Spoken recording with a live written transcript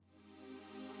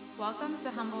Welcome to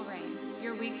Humble Rain,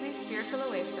 your weekly spiritual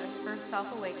oasis for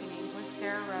self-awakening with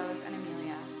Sararose and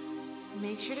Amelia.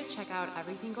 Make sure to check out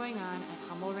everything going on at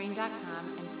humblerain.com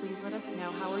and please let us know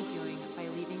how we're doing by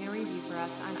leaving a review for us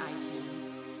on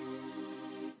iTunes.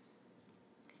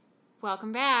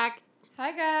 Welcome back.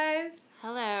 Hi, guys.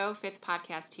 Hello, 5th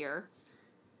podcast here.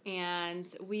 And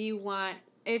we want,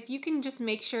 if you can just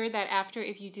make sure that after,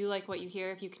 if you do like what you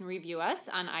hear, if you can review us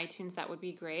on iTunes, that would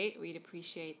be great. We'd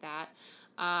appreciate that.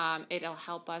 It'll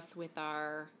help us with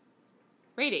our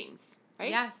ratings,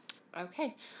 right? Yes.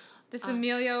 Okay. This is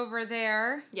Amelia over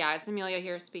there. Yeah, it's Amelia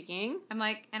here speaking. And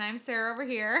I'm Sarah over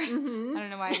here. Mm-hmm. I don't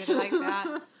know why I did it like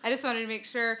that. I just wanted to make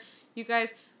sure you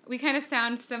guys, we kind of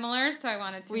sound similar, so I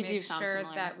wanted to make sure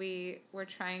that we were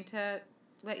trying to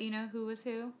let you know who was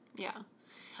who. Yeah.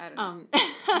 I don't know.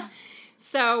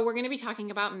 So we're going to be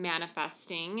talking about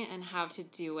manifesting and how to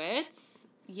do it.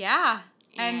 Yeah.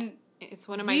 And it's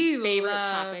one of my favorite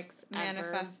topics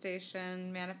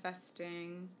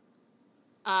manifesting.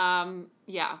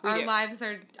 Yeah, our lives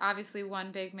are obviously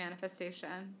one big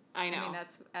manifestation. I know. I mean,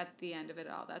 that's at the end of it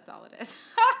all. That's all it is.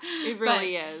 It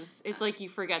really is. It's like you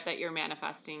forget that you're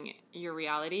manifesting your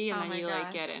reality, and then you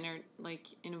get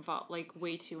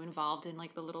way too involved in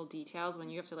like the little details when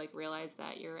you have to like realize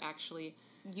that you're actually.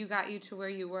 You got you to where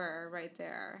you were right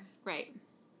there. Right.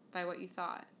 By what you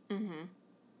thought. Mm-hmm.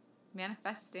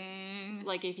 Manifesting.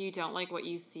 Like if you don't like what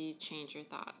you see, change your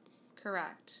thoughts.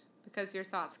 Correct. Because your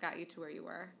thoughts got you to where you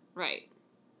were. Right.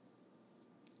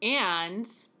 And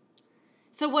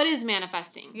so what is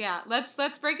manifesting? Yeah,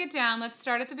 let's break it down. Let's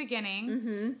start at the beginning.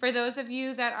 Mm-hmm. For those of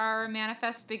you that are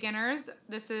manifest beginners,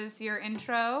 this is your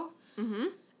intro.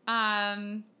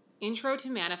 Mm-hmm. Intro to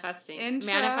manifesting.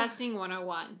 Manifesting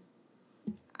 101.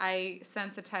 I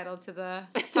sense a title to the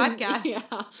podcast. Yeah.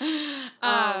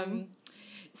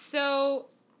 So,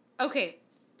 okay.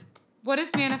 What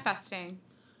is manifesting?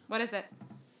 What is it?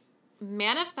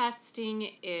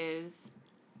 Manifesting is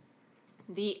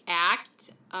the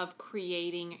act of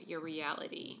creating your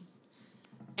reality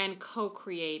and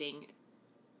co-creating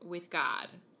with God.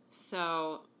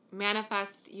 So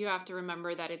manifest, you have to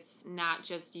remember that it's not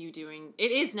just you doing,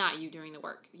 it is not you doing the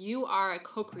work. You are a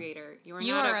co-creator. You are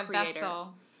not a creator.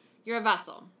 Vessel. You're a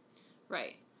vessel.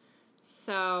 Right.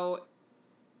 So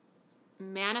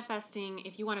manifesting,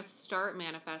 if you want to start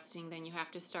manifesting, then you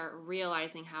have to start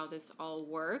realizing how this all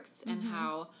works and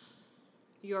how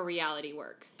your reality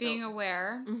works. Being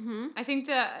aware. Mm-hmm. I think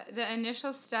the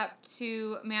initial step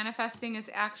to manifesting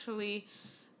is actually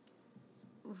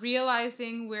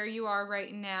realizing where you are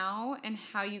right now and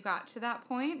how you got to that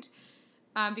point,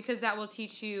 because that will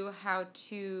teach you how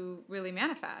to really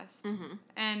manifest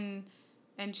and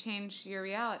change your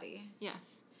reality.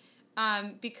 Yes.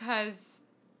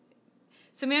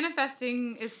 So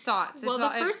manifesting is thoughts. Well, the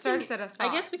first starts thing, at a thought.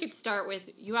 I guess we could start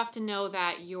with, you have to know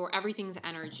that everything's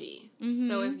energy. Mm-hmm.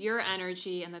 So if you're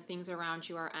energy and the things around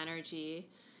you are energy,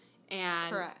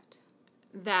 and correct,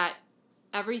 that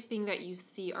everything that you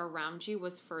see around you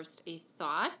was first a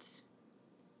thought,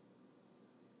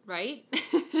 right?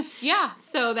 Yeah.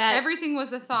 So that everything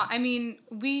was a thought. I mean,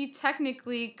 we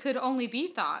technically could only be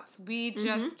thoughts. We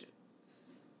just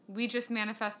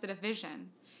manifested a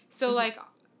vision. So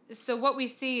So what we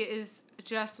see is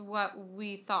just what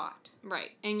we thought.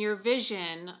 Right. And your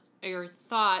vision, your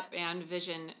thought and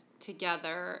vision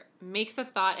together makes a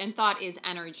thought, and thought is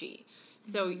energy.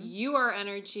 So you are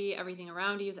energy, everything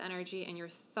around you is energy, and your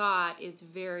thought is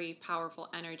very powerful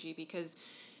energy, because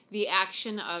the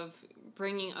action of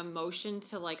bringing emotion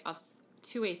to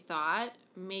to a thought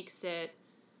makes it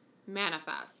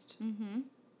manifest. Mm-hmm.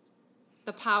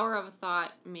 The power of a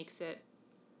thought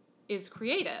is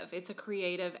creative. It's a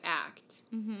creative act.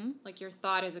 Mm-hmm. Like your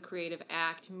thought is a creative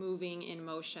act moving in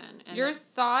motion. And your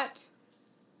thought,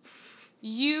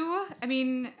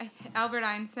 Albert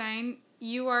Einstein,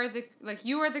 you are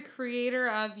the creator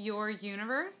of your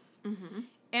universe. Mm-hmm.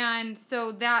 And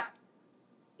so that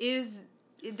is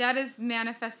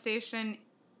manifestation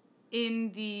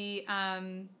in the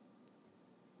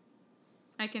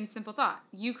simple thought.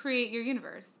 You create your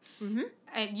universe. Mm-hmm.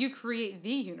 And you create the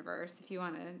universe, if you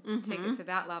want to take it to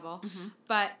that level. Mm-hmm.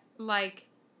 But,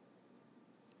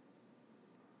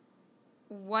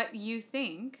 what you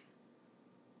think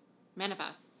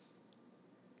manifests.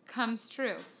 Comes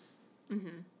true.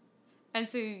 Mm-hmm. And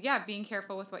so, being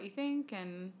careful with what you think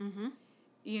and,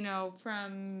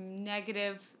 from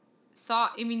negative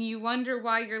thought. I mean, you wonder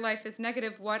why your life is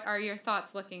negative. What are your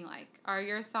thoughts looking like? Are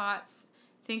your thoughts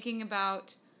thinking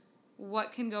about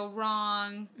what can go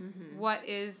wrong, what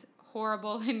is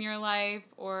horrible in your life,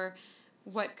 or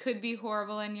what could be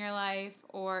horrible in your life,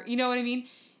 or, you know what I mean?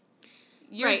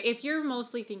 Right. If you're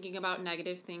mostly thinking about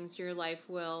negative things, your life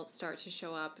will start to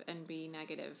show up and be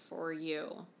negative for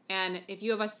you. And if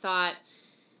you have a thought,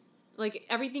 like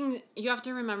everything, you have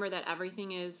to remember that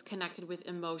everything is connected with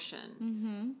emotion.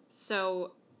 Mm-hmm.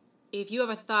 So if you have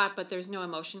a thought but there's no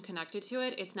emotion connected to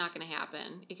it, it's not going to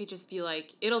happen. It could just be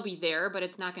like, it'll be there, but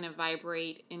it's not going to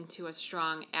vibrate into a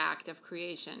strong act of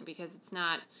creation because it's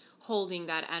not holding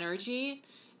that energy.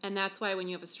 And that's why when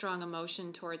you have a strong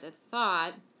emotion towards a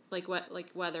thought, like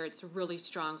whether it's really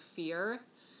strong fear,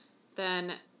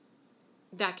 then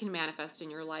that can manifest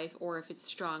in your life. Or if it's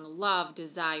strong love,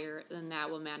 desire, then that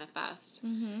will manifest.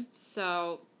 Mm-hmm.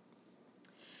 So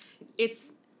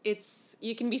it's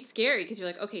you can be scary because you're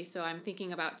like, okay, so I'm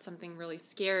thinking about something really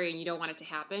scary and you don't want it to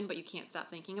happen, but you can't stop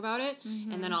thinking about it.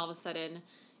 Mm-hmm. And then all of a sudden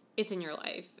it's in your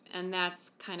life. And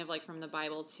that's kind of like from the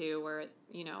Bible too, where,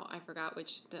 you know, I forgot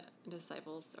which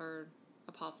disciples or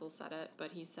apostles said it,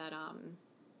 but he said,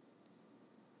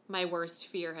 my worst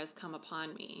fear has come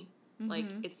upon me. Mm-hmm. Like,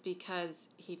 it's because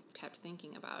he kept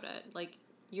thinking about it. Like,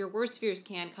 your worst fears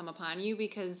can come upon you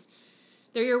because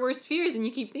they're your worst fears and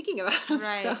you keep thinking about them.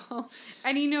 Right. So.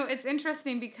 And, you know, it's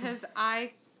interesting because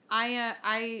I am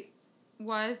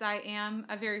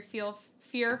a very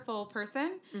fearful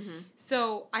person. Mm-hmm.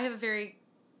 So I have a very,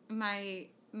 my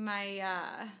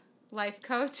life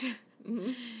coach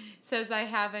mm-hmm. says I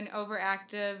have an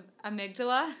overactive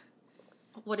amygdala.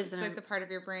 What is it? It's like the part of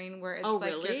your brain where it's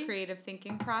like really? Your creative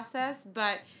thinking process.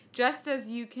 But just as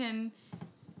you can,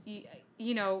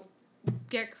 you know,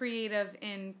 get creative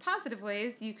in positive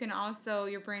ways, you can also,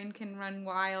 your brain can run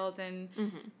wild and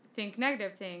mm-hmm. think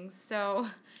negative things. So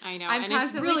I know, and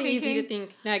it's really easy to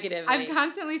think negatively. I'm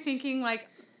constantly thinking like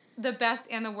the best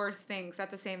and the worst things at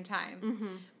the same time.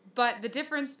 Mm-hmm. But the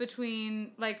difference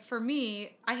between, like for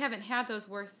me, I haven't had those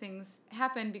worst things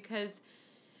happen because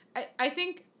I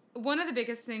think one of the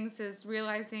biggest things is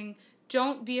realizing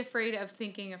don't be afraid of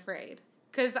thinking afraid.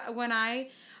 Because when I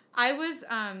was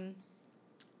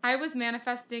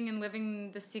manifesting and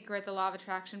living the secret, the law of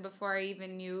attraction, before I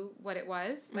even knew what it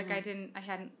was.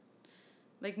 Mm-hmm.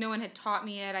 Like, no one had taught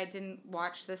me it. I didn't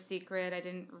watch The Secret. I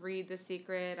didn't read The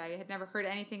Secret. I had never heard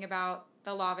anything about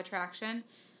the law of attraction.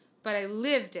 But I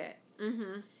lived it.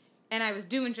 Mm-hmm. And I was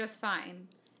doing just fine.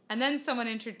 And then someone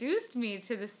introduced me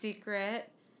to The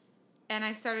Secret, and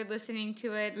I started listening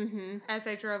to it mm-hmm. as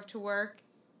I drove to work.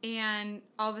 And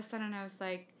all of a sudden I was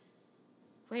like,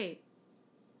 wait.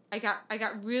 I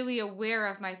got really aware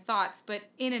of my thoughts, but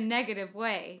in a negative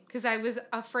way, because I was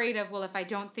afraid of, well, if I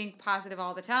don't think positive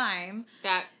all the time,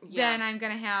 then I'm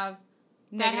going to have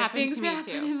negative things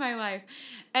happen in my life.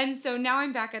 And so now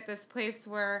I'm back at this place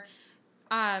where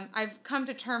I've come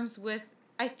to terms with,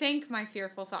 I thank my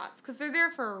fearful thoughts, because they're there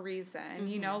for a reason, mm-hmm.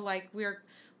 you know, like we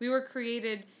were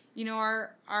created, you know,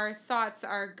 our thoughts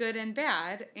are good and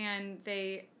bad, and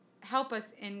they help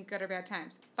us in good or bad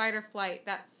times. Fight or flight,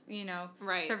 that's, you know,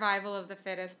 right. Survival of the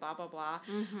fittest, blah, blah, blah.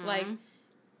 Mm-hmm. Like,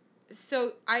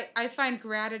 so I find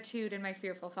gratitude in my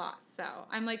fearful thoughts. So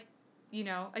I'm like, you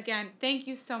know, again, thank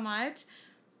you so much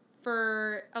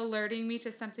for alerting me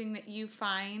to something that you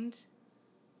find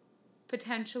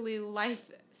potentially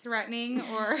life-threatening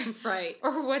or right.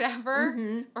 or whatever,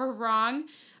 mm-hmm. or wrong.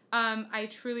 I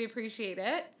truly appreciate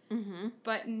it. Mm-hmm.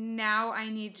 But now I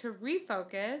need to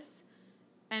refocus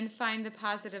and find the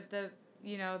positive, the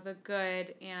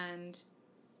good, and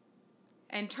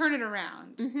turn it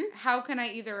around. Mm-hmm. How can I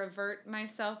either avert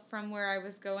myself from where I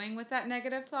was going with that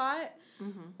negative thought,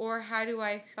 mm-hmm. or how do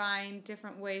I find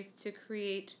different ways to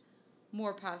create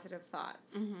more positive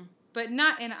thoughts? Mm-hmm. But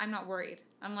I'm not worried.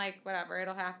 I'm like, whatever,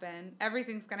 it'll happen.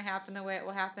 Everything's going to happen the way it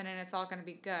will happen, and it's all going to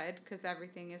be good, because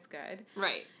everything is good.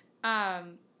 Right.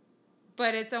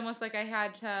 But it's almost like I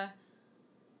had to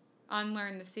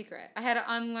unlearn the secret. I had to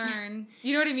unlearn,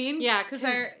 you know what I mean? Yeah, because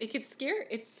it gets scary.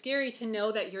 It's scary to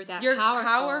know that you're powerful. You're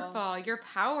powerful. Your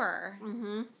power.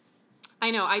 Mm-hmm.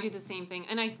 I know. I do the same thing.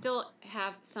 And I still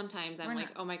have sometimes I'm like,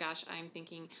 oh my gosh, I'm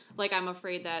thinking, like I'm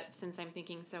afraid that since I'm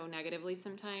thinking so negatively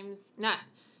sometimes,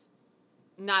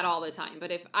 not all the time, but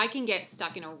if I can get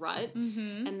stuck in a rut,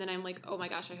 mm-hmm. and then I'm like, oh my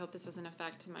gosh, I hope this doesn't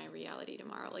affect my reality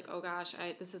tomorrow. Like, oh gosh,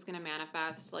 this is going to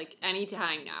manifest like any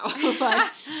time now.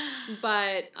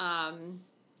 but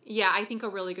yeah, I think a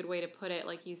really good way to put it,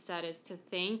 like you said, is to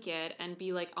thank it and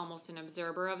be like almost an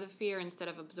observer of the fear instead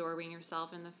of absorbing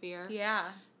yourself in the fear. Yeah.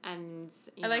 And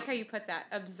I like how you put that.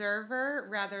 Observer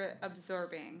rather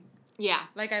absorbing. Yeah.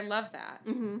 Like, I love that.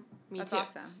 Mm-hmm. Me That's too.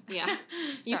 awesome. Yeah.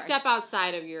 You step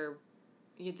outside of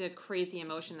the crazy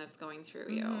emotion that's going through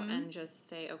you, mm-hmm. and just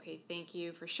say, okay, thank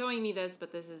you for showing me this,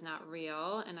 but this is not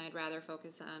real, and I'd rather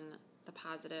focus on the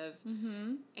positive,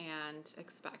 mm-hmm. and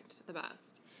expect the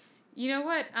best. You know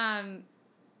what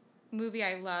movie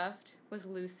I loved was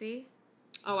Lucy.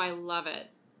 Oh, I love it.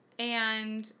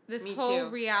 And this Me whole too.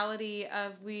 reality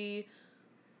of we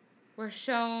were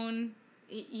shown,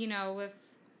 you know, if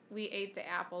we ate the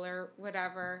apple or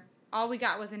whatever, all we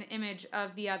got was an image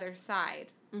of the other side.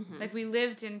 Mm-hmm. Like, we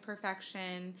lived in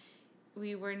perfection.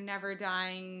 We were never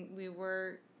dying. We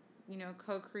were, you know,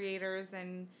 co-creators,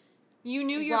 and you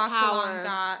knew your walked power. along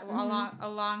God,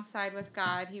 alongside with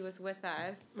God. He was with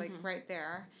us, like, right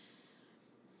there.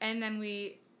 And then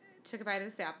we took a bite of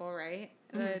this apple, right?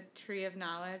 The tree of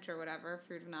knowledge or whatever,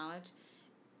 fruit of knowledge.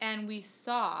 And we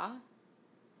saw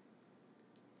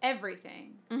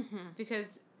everything. Mm-hmm.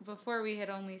 Because before we had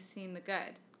only seen the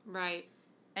good. Right.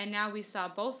 And now we saw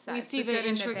both sides. We see the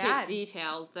intricate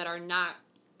details that are not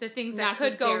the things that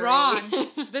could go wrong.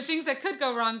 The things that could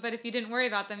go wrong, but if you didn't worry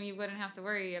about them, you wouldn't have to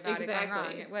worry about it going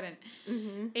wrong. It wouldn't.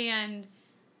 Mm-hmm.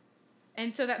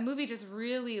 And so that movie just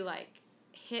really, like,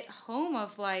 hit home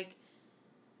of, like,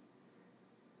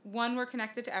 one, we're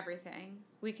connected to everything.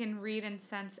 We can read and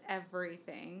sense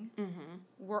everything. Mm-hmm.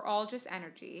 We're all just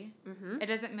energy. Mm-hmm. It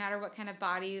doesn't matter what kind of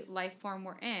body, life form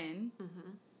we're in. Mm-hmm.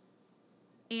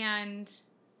 And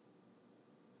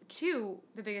two,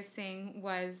 the biggest thing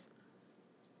was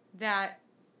that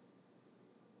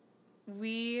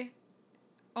we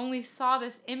only saw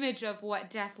this image of what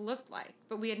death looked like,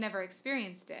 but we had never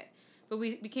experienced it. But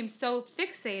we became so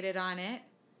fixated on it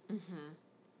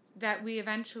that we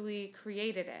eventually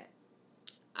created it.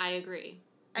 I agree.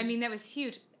 I mean, that was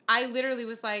huge. I literally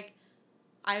was like,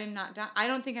 I am not dying. I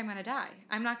don't think I'm going to die.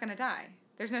 I'm not going to die.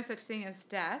 There's no such thing as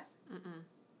death. Mm-mm.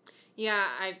 Yeah,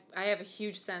 I have a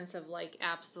huge sense of, like,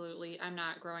 absolutely, I'm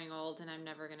not growing old and I'm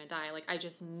never going to die. Like, I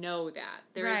just know that.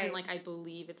 There isn't, like, I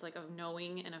believe. It's, like, a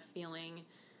knowing and a feeling.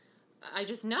 I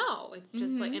just know. It's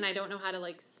just, like, and I don't know how to,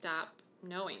 like, stop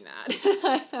knowing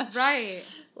that. Right.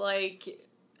 Like,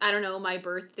 I don't know, my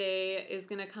birthday is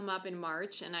going to come up in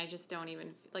March, and I just don't even,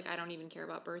 like, I don't even care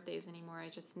about birthdays anymore. I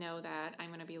just know that I'm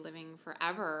going to be living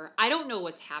forever. I don't know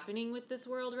what's happening with this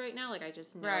world right now. Like, I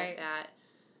just know that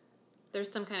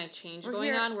there's some kind of change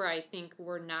going on where I think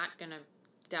we're not going to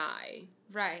die.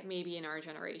 Right. Maybe in our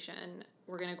generation.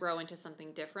 We're going to grow into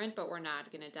something different, but we're not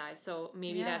going to die. So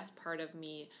maybe that's part of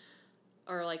me.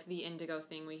 Or, like, the indigo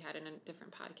thing we had in a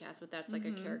different podcast, but that's, like,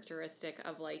 a characteristic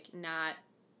of, like, not...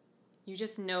 You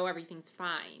just know everything's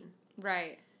fine.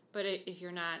 Right. But if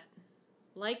you're not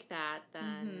like that,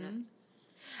 then...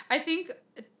 I think,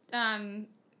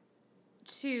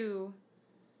 too,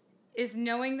 is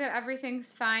knowing that everything's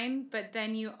fine, but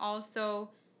then you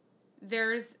also...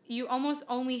 You almost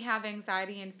only have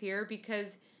anxiety and fear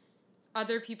because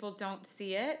other people don't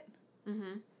see it.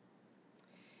 Mm-hmm.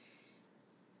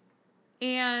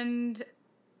 And...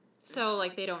 So,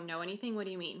 like, they don't know anything? What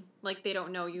do you mean? Like, they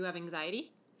don't know you have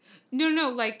anxiety? No,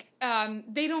 like,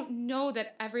 they don't know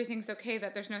that everything's okay,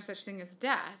 that there's no such thing as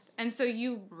death. And so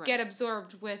you get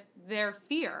absorbed with their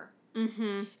fear.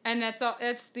 Mm-hmm. And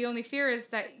that's the only fear is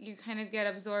that you kind of get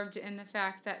absorbed in the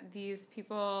fact that these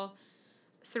people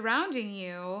surrounding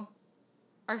you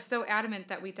are so adamant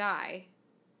that we die.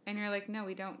 And you're like, no,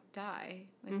 we don't die.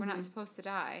 Like, we're not supposed to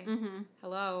die. Mm-hmm.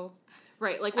 Hello.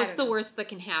 Right, like, what's the worst that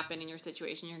can happen in your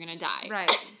situation? You're going to die.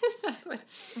 Right. That's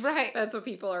what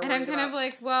people are worried about. And I'm kind of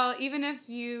like, well, even if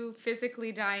you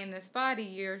physically die in this body,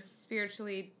 you're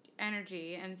spiritually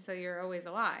energy, and so you're always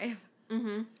alive.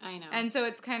 Mm-hmm. I know. And so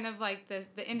it's kind of like the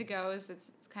indigos, it's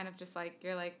kind of just like,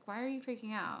 you're like, why are you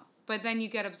freaking out? But then you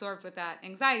get absorbed with that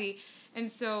anxiety.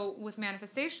 And so with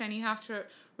manifestation, you have to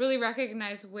really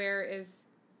recognize where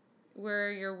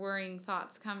your worrying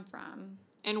thoughts come from.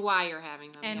 And why you're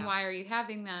having them. And why are you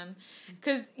having them?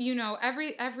 Because, you know,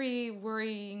 every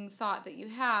worrying thought that you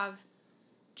have,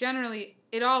 generally,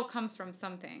 it all comes from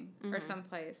something or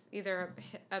someplace. Either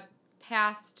a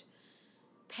past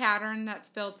pattern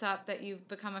that's built up that you've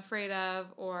become afraid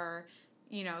of, or,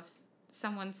 you know,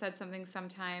 someone said something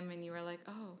sometime and you were like,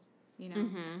 oh, you know,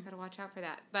 I've got to watch out for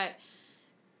that. But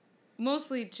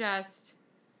mostly just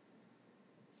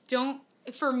don't,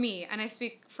 for me, and I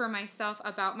speak for myself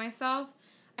about myself,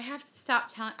 I have to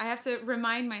I have to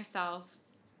remind myself,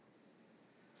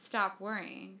 stop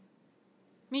worrying.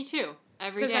 Me too.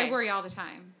 Every day. Because I worry all the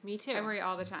time. Me too. I worry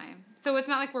all the time. So it's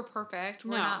not like we're perfect.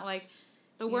 We're not like...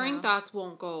 The worrying thoughts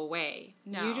won't go away.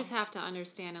 No. You just have to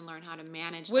understand and learn how to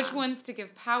manage them. Which ones to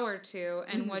give power to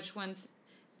and which ones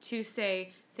to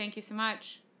say, thank you so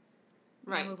much.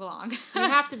 Right. Move along. You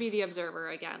have to be the observer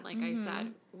again, like I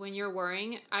said. When you're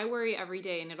worrying, I worry every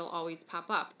day and it'll always pop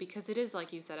up because it is,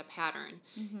 like you said, a pattern.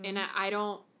 And I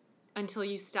don't, until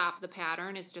you stop the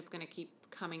pattern, it's just going to keep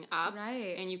coming up.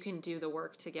 Right. And you can do the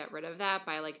work to get rid of that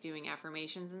by, like, doing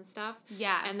affirmations and stuff.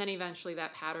 Yes. And then eventually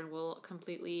that pattern will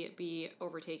completely be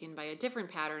overtaken by a different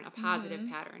pattern, a positive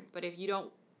pattern. But if you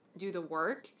don't do the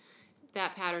work,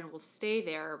 that pattern will stay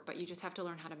there, but you just have to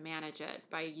learn how to manage it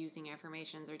by using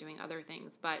affirmations or doing other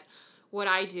things. But what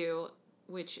I do,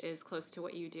 which is close to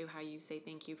what you do, how you say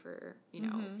thank you for,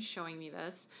 showing me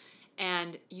this.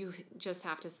 And you just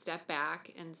have to step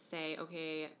back and say,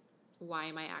 okay, why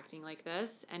am I acting like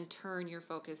this? And turn your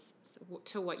focus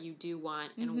to what you do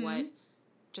want and what,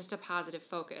 just a positive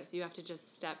focus. You have to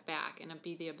just step back and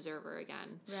be the observer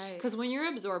again. Right. Because when you're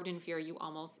absorbed in fear, you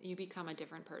become a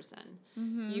different person.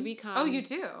 You become... Oh, you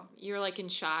do. You're like in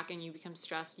shock and you become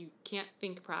stressed. You can't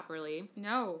think properly.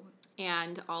 No.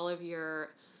 And all of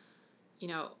your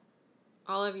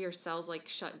cells like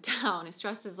shut down.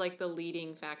 Stress is like the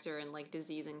leading factor in like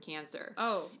disease and cancer.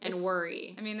 Oh. And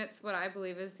worry. I mean, that's what I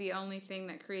believe is the only thing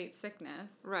that creates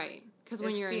sickness. Right. Because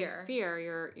when you're in fear,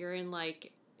 you're in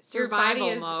like your survival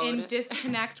body is mode. in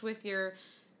disconnect with your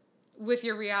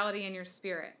reality and your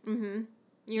spirit. Mm-hmm.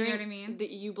 You know what I mean?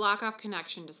 You block off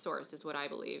connection to source is what I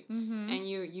believe. Mm-hmm. And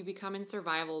you become in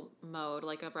survival mode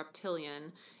like a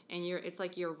reptilian, and it's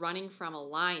like you're running from a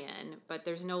lion, but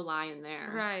there's no lion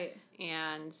there. Right.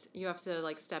 And you have to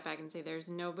like step back and say, there's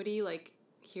nobody like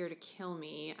here to kill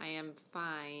me. I am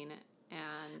fine.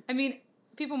 And I mean,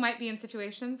 people might be in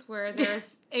situations where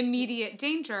there's immediate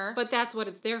danger. But that's what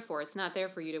it's there for. It's not there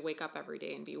for you to wake up every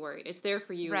day and be worried. It's there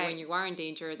for you when you are in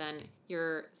danger, then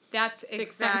your that's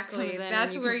sixth sense comes in.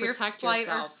 That's where your flight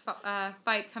yourself. or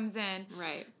fight comes in.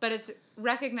 Right. But it's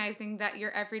recognizing that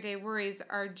your everyday worries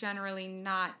are generally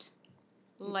not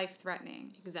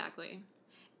life-threatening. Exactly.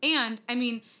 And, I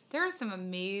mean, there are some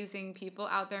amazing people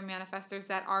out there, manifestors,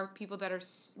 that are people that are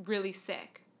really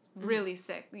sick. Really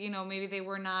sick. You know, maybe they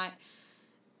were not...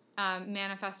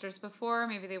 manifestors before,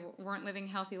 maybe they weren't living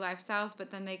healthy lifestyles,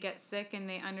 but then they get sick and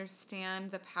they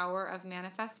understand the power of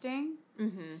manifesting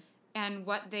and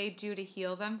what they do to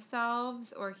heal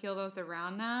themselves or heal those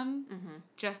around them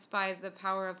just by the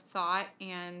power of thought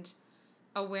and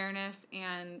awareness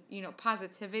and,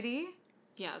 positivity.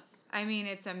 Yes. I mean,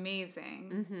 it's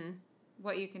amazing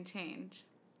what you can change.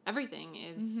 Everything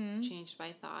is changed by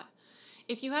thought.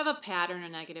 If you have a pattern, a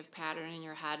negative pattern in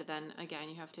your head, then again,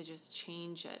 you have to just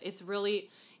change it.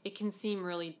 It can seem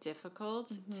really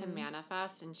difficult to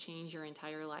manifest and change your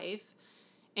entire life.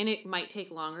 And it might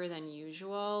take longer than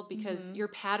usual because your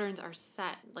patterns are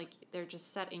set. Like, they're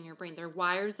just set in your brain. They're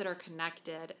wires that are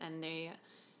connected, and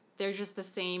they're just the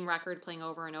same record playing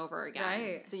over and over again.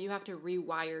 Right. So you have to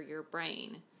rewire your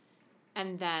brain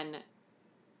and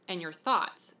your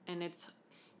thoughts. And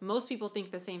most people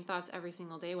think the same thoughts every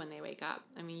single day when they wake up.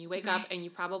 I mean, you wake up and you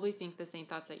probably think the same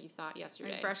thoughts that you thought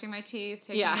yesterday. Like brushing my teeth,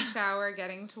 taking a shower,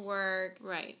 getting to work.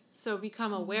 Right. So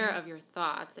become aware of your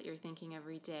thoughts that you're thinking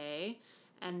every day,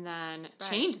 and then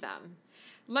change them.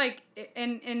 Like,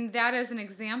 and that as an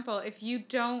example, if you've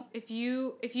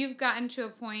gotten to a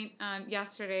point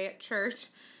yesterday at church,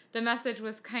 the message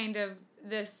was kind of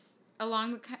this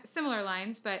along the similar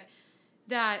lines, but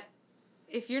that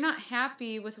if you're not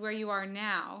happy with where you are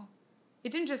now,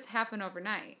 it didn't just happen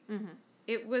overnight.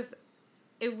 It was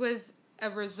a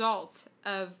result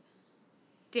of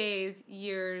days,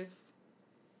 years,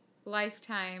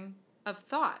 lifetime of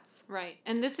thoughts. Right.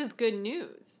 And this is good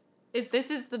news.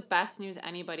 This is the best news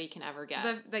anybody can ever get.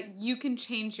 That you can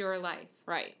change your life.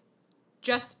 Right.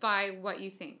 Just by what you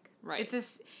think. Right.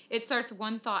 It starts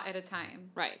one thought at a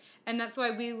time. Right. And that's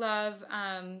why we love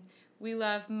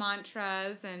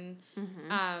mantras and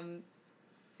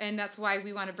that's why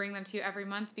we want to bring them to you every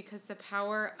month, because the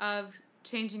power of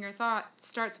changing your thought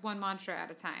starts one mantra at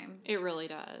a time. It really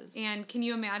does. And can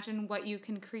you imagine what you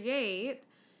can create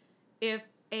if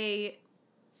a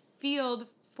field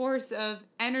force of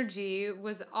energy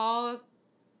was all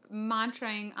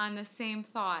mantraing on the same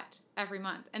thought every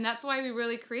month? And that's why we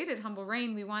really created Humble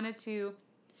Rain. We wanted to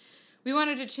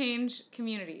change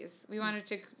communities. We wanted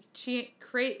to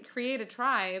create a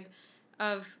tribe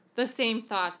of the same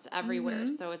thoughts everywhere.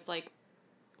 So it's like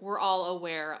we're all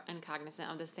aware and cognizant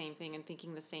of the same thing and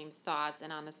thinking the same thoughts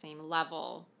and on the same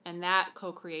level. And that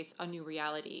co-creates a new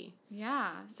reality.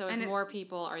 Yeah. So if more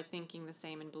people are thinking the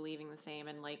same and believing the same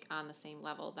and like on the same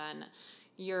level, then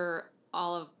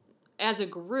as a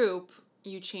group,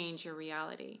 you change your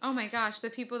reality. Oh my gosh, the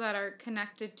people that are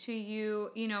connected to you,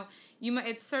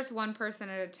 it starts one person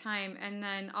at a time, and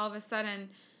then all of a sudden,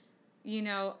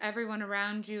 everyone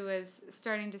around you is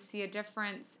starting to see a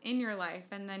difference in your life,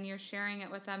 and then you're sharing it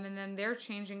with them, and then they're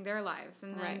changing their lives,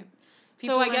 and then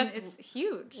people, so I guess it's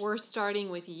huge. We're starting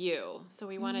with you. So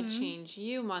we want to change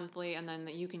you monthly, and then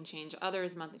that you can change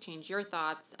others monthly, change your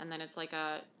thoughts, and then it's like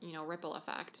a, ripple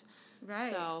effect.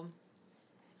 Right. So.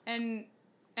 And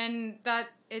that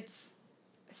it's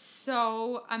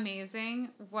so amazing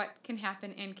what can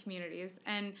happen in communities.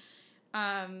 And,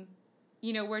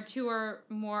 where two or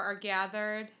more are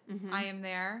gathered, I am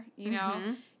there,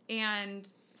 know? And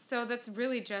so that's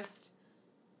really just,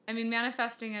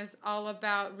 manifesting is all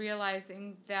about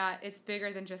realizing that it's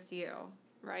bigger than just you.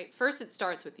 Right. First, it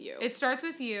starts with you. It starts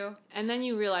with you. And then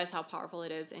you realize how powerful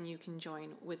it is, and you can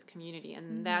join with community,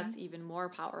 and that's even more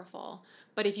powerful.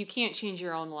 But if you can't change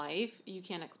your own life, you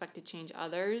can't expect to change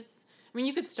others.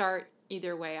 You could start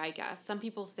either way, I guess. Some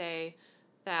people say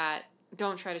that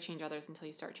don't try to change others until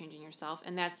you start changing yourself,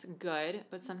 and that's good.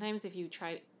 But sometimes if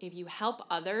you help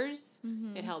others,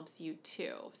 it helps you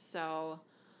too. So,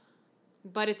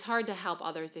 but it's hard to help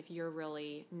others if you're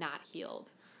really not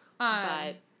healed.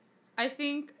 But I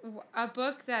think a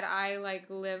book that I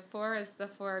live for is The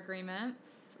 4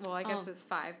 Agreements. Well, I guess it's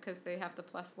 5 because they have the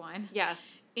 +1.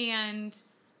 Yes. And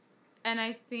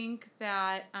I think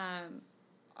that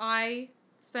I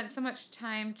spent so much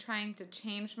time trying to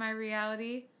change my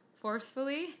reality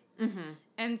forcefully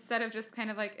instead of just kind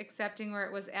of accepting where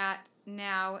it was at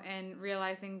now and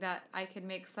realizing that I could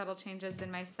make subtle changes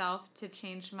in myself to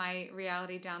change my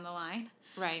reality down the line.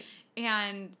 Right.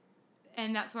 And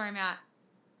that's where I'm at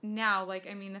now.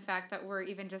 The fact that we're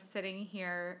even just sitting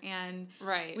here and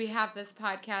we have this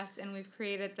podcast and we've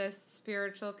created this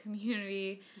spiritual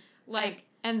community.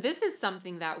 And this is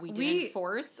something that we didn't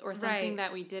force or something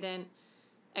that we didn't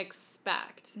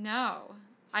expect. No.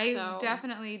 I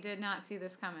definitely did not see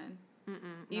this coming.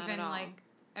 Even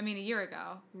a year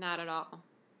ago. Not at all.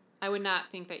 I would not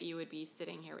think that you would be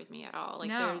sitting here with me at all.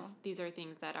 These are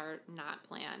things that are not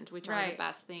planned, which are the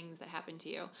best things that happen to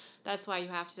you. That's why you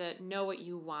have to know what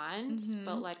you want,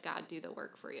 but let God do the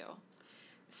work for you.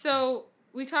 So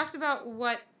we talked about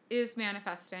what is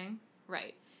manifesting.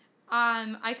 Right.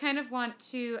 I kind of want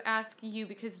to ask you,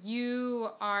 because you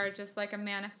are just a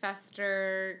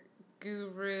manifester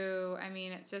guru.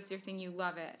 It's just your thing. You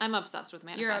love it. I'm obsessed with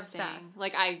manifesting. You're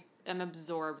obsessed. I'm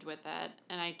absorbed with it,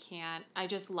 and I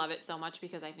just love it so much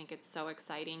because I think it's so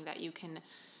exciting that you can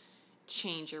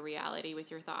change your reality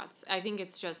with your thoughts. I think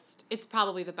it's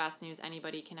probably the best news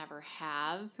anybody can ever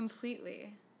have.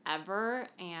 Completely. Ever.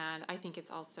 And I think it's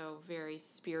also very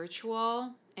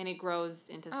spiritual, and it grows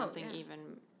into something even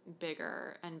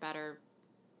bigger and better.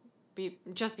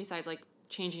 Just besides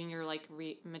changing your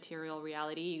material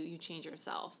reality, you change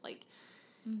yourself.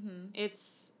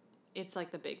 It's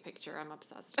the big picture. I'm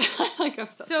obsessed.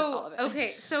 Obsessed with all of it.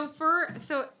 Okay, so for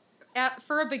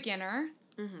a beginner,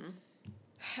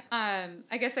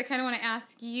 I guess I kind of want to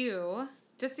ask you,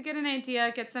 just to get an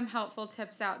idea, get some helpful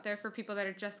tips out there for people that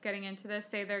are just getting into this.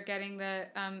 Say they're getting the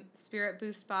Spirit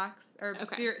Boost box or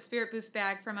Spirit Boost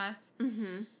bag from us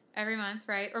every month,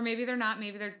 right? Or maybe they're not.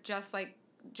 Maybe they're just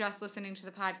listening to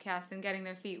the podcast and getting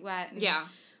their feet wet and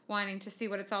wanting to see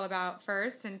what it's all about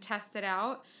first and test it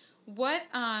out.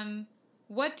 How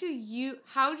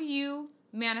do you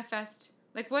manifest,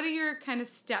 what are your kind of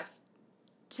steps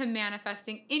to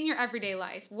manifesting in your everyday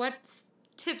life? What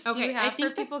tips do you have for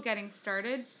people getting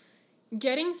started?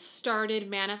 Getting started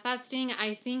manifesting,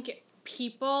 I think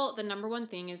the number one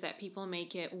thing is that people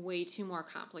make it way too more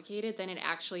complicated than it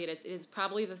actually is. It is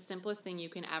probably the simplest thing you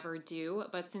can ever do,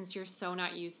 but since you're so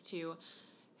not used to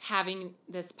having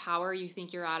this power, you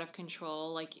think you're out of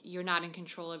control, you're not in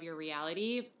control of your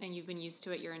reality, and you've been used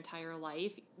to it your entire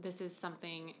life. This is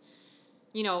something,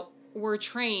 we're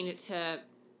trained to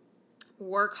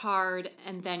work hard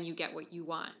and then you get what you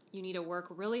want. You need to work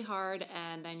really hard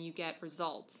and then you get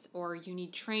results, or you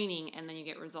need training and then you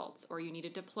get results, or you need a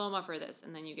diploma for this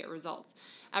and then you get results.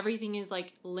 Everything is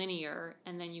linear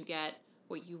and then you get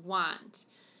what you want,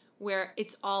 where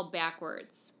it's all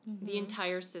backwards. The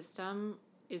entire system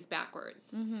is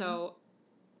backwards. So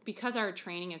because our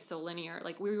training is so linear,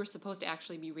 we were supposed to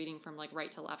actually be reading from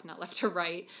right to left, not left to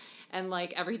right, and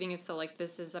everything is so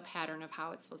this is a pattern of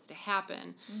how it's supposed to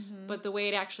happen. But the way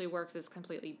it actually works is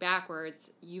completely backwards.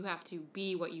 You have to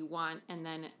be what you want and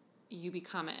then you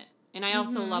become it. And I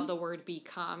also love the word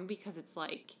become, because it's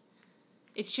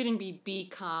it shouldn't be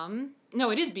become.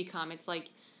 No, it is become. It's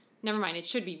never mind, it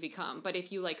should be become. But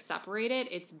if you separate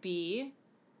it, it's be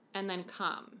and then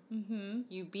come.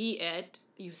 You be it,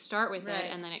 you start with it,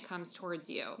 and then it comes towards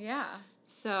you. Yeah.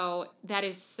 So that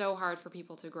is so hard for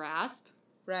people to grasp.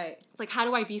 Right. It's how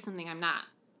do I be something I'm not?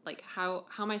 How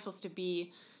am I supposed to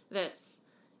be this?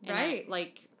 And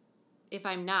if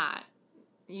I'm not,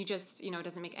 you just, it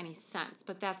doesn't make any sense.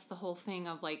 But that's the whole thing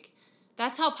of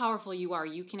That's how powerful you are.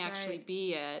 You can actually Right.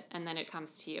 be it, and then it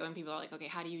comes to you, and people are like, okay,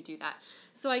 how do you do that?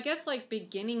 So I guess, like,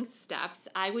 beginning steps,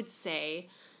 I would say,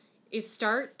 is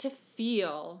start to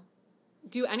feel,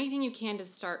 do anything you can to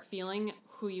start feeling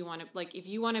who you want to, like, if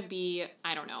you want to be,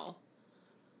 I don't know,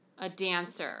 a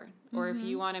dancer, or if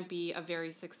you want to be a very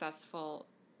successful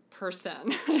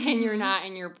person, and you're not,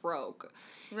 and you're broke.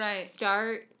 Right.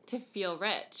 Start to feel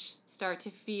rich. Start to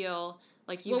feel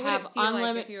like you what have would it feel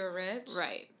unlimited. like if you were rich?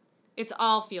 Right. It's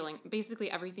all feeling. Basically,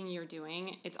 everything you're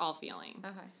doing, it's all feeling.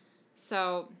 Okay.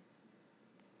 So,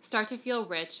 start to feel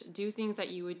rich. Do things that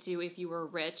you would do if you were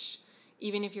rich,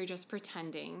 even if you're just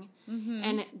pretending.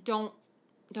 And don't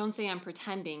say I'm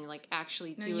pretending. Like,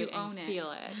 actually do it and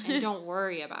feel it. And don't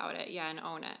worry about it. Yeah, and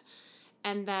own it.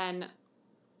 And then,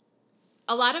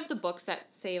 a lot of the books that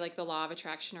say, like, the law of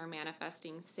attraction or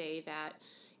manifesting say that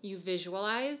you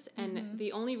visualize. And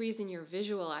the only reason you're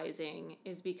visualizing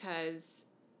is because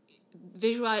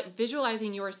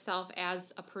visualizing yourself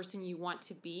as a person you want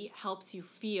to be helps you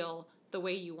feel the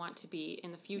way you want to be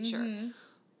in the future.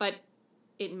 But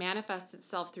it manifests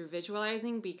itself through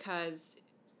visualizing because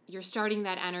you're starting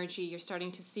that energy, you're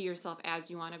starting to see yourself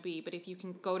as you want to be. But if you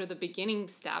can go to the beginning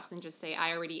steps and just say,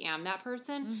 I already am that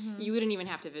person, you wouldn't even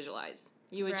have to visualize.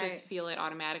 You would just feel it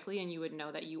automatically, and you would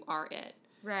know that you are it.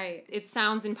 Right. It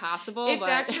sounds impossible, it's but...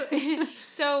 actually...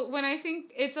 So, when I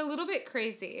think... It's a little bit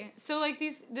crazy. So, like,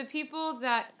 the people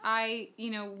that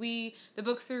the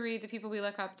books we read, the people we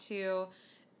look up to,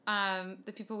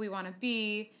 the people we want to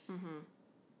be,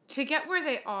 to get where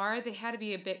they are, they had to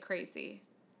be a bit crazy.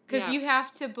 Because you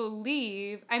have to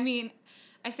believe... I mean,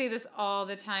 I say this all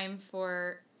the time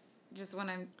for just when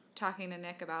I'm talking to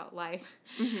Nick about life.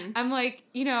 I'm like,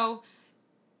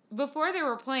 before there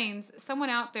were planes, someone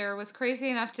out there was crazy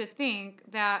enough to think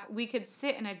that we could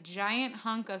sit in a giant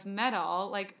hunk of metal,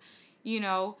 like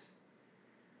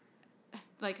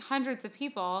hundreds of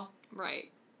people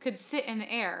could sit in the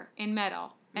air in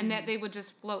metal, and that they would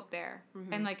just float there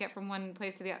and, like, get from one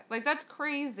place to the other. Like, that's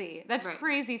crazy. That's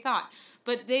crazy thought.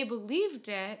 But they believed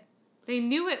it. They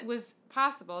knew it was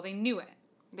possible. They knew it.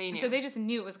 They knew. So they just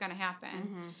knew it was going to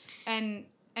happen.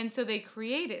 And so they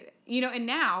created it. And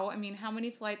now, I mean, how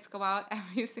many flights go out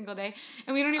every single day?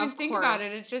 And we don't even think about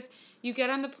it. It's just, you get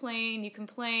on the plane, you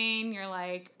complain, you're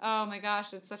like, oh my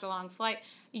gosh, it's such a long flight.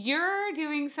 You're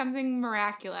doing something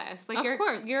miraculous. Like,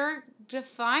 you're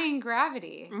defying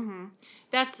gravity.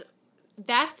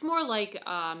 That's more like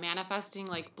manifesting,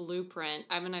 like, blueprint.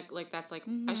 I'm gonna, like, that's like,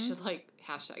 I should, like,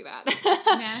 hashtag that.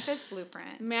 Manifest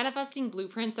blueprint. Manifesting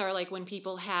blueprints are like when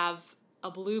people have a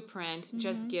blueprint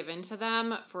just given to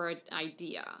them for an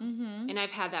idea. And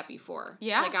I've had that before.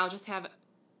 Yeah. Like, I'll just have,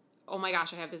 oh my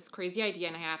gosh, I have this crazy idea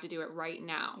and I have to do it right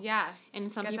now. Yes. And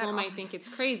some people might think it's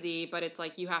crazy, but it's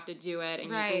like you have to do it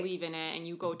and you believe in it and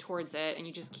you go towards it and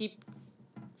you just keep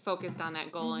focused on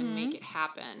that goal and make it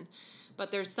happen.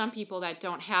 But there's some people that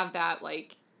don't have that,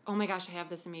 like, oh my gosh, I have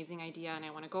this amazing idea and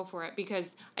I want to go for it,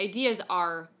 because ideas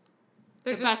are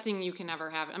the best thing you can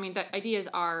ever have. I mean, the ideas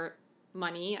are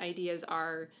money. Ideas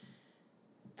are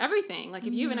everything. Like,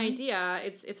 if you have an idea,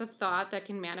 it's a thought that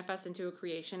can manifest into a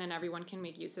creation, and everyone can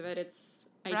make use of it.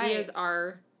 Ideas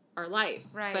are our life.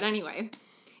 Right. But anyway,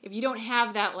 if you don't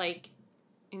have that, like,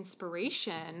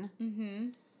 inspiration,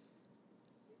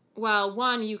 well,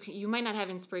 one, you might not have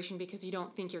inspiration because you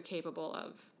don't think you're capable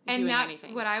of doing anything. And that's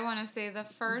what I want to say. The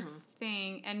first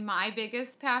thing, and my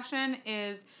biggest passion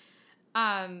is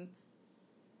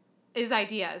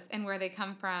ideas and where they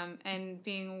come from, and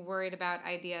being worried about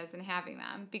ideas and having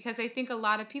them. Because I think a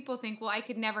lot of people think, well, I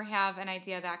could never have an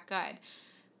idea that good.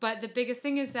 But the biggest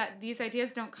thing is that these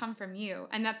ideas don't come from you.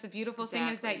 And that's the beautiful thing,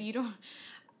 is that you don't...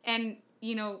 And,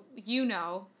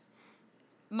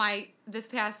 this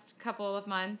past couple of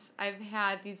months, I've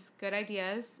had these good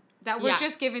ideas that were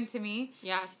just given to me.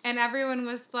 Yes. And everyone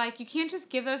was like, you can't just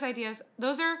give those ideas.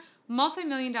 Those are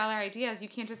multi-million-dollar ideas. You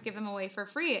can't just give them away for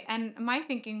free. And my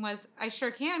thinking was, I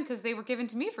sure can, because they were given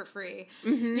to me for free.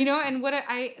 And what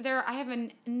I have a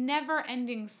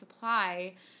never-ending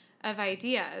supply of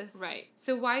ideas. Right.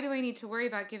 So why do I need to worry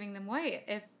about giving them away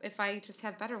if I just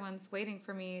have better ones waiting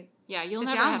for me? Yeah, you'll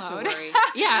never have to worry.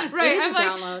 Yeah, right. It is a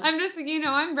download. I'm just,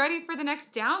 I'm ready for the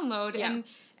next download. Yeah.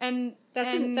 And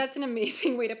that's an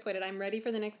amazing way to put it. I'm ready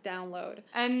for the next download.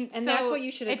 And so that's what you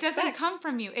should expect. It doesn't come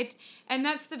from you. And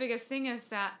that's the biggest thing, is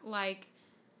that, like,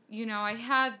 I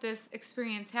had this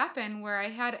experience happen where I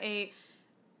had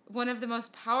one of the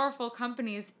most powerful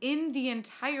companies in the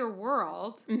entire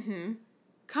world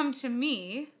come to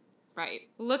me, right,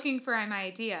 looking for my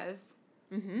ideas,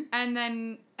 Mm-hmm. And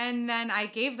then I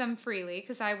gave them freely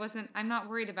because I'm not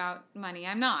worried about money.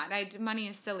 I'm not. Money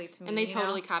is silly to me. And they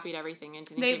totally copied everything and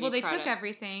didn't they took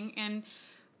everything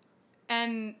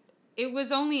and it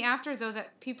was only after, though,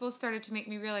 that people started to make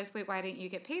me realize, wait, why didn't you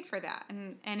get paid for that?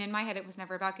 And in my head, it was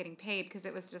never about getting paid because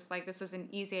it was just like, this was an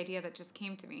easy idea that just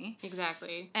came to me.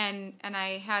 Exactly. And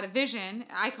I had a vision.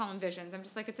 I call them visions. I'm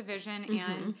just like, it's a vision,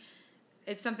 and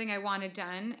it's something I wanted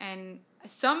done. And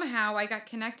somehow I got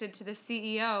connected to the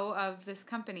CEO of this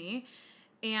company,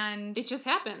 and it just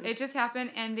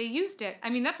happened. And they used it. I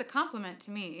mean, that's a compliment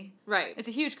to me. Right. It's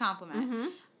a huge compliment.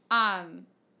 Mm-hmm.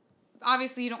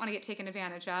 Obviously you don't want to get taken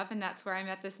advantage of, and that's where I'm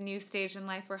at this new stage in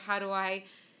life where how do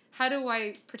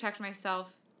I protect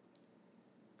myself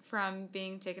from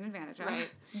being taken advantage of? Right.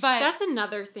 But that's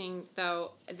another thing,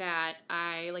 though, that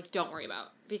I don't worry about,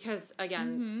 because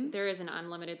again, there is an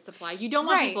unlimited supply. You don't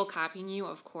want people copying you,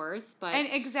 of course, but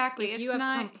exactly, if it's you have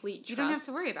not, complete trust, you don't have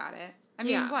to worry about it. I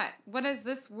mean, what is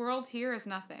this world here is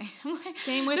nothing.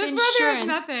 Same with this insurance. World here is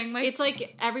nothing. It's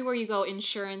like everywhere you go,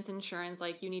 insurance.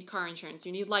 Like, you need car insurance,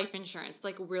 you need life insurance.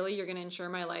 Like, really, you're gonna insure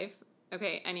my life?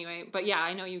 Okay, anyway, but yeah,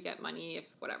 I know you get money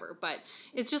if whatever, but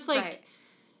it's just like. Right.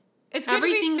 It's good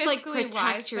everything's to be like protect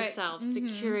wise, yourself,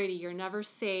 security. You're never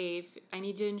safe. I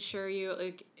need to insure you,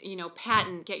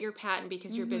 patent. Get your patent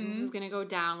because your business is going to go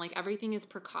down. Like, everything is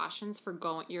precautions for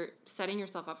going. You're setting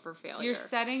yourself up for failure. You're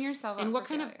setting yourself up. And what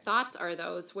for kind failure. of thoughts are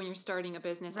those when you're starting a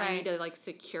business? Right. I need to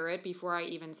secure it before I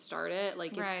even start it.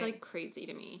 Like, it's crazy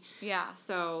to me. Yeah.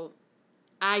 So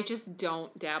I just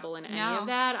don't dabble in any of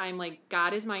that. I'm like,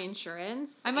 God is my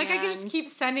insurance. I'm like, I can just keep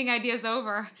sending ideas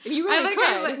over. You really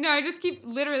could. I just keep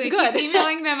literally keep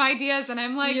emailing them ideas, and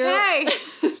I'm like, hey,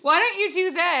 why don't you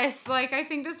do this? Like, I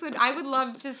think I would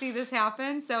love to see this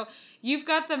happen. So you've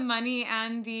got the money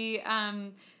and the,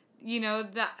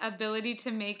 the ability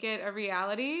to make it a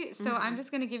reality. So I'm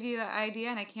just going to give you the idea,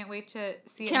 and I can't wait to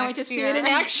see it next year. See it in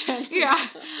action. Yeah.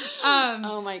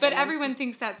 Oh my god. But everyone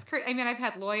thinks that's crazy. I mean, I've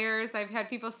had lawyers, I've had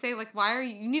people say, like,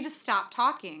 you need to stop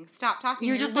talking. Stop talking.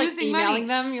 You're just losing emailing money.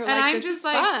 Them. You're and like, this is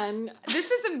fun.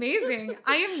 This is amazing.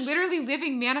 I am literally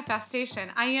living manifestation.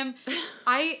 I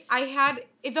had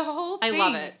the whole thing. I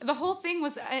love it. The whole thing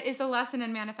is a lesson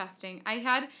in manifesting. I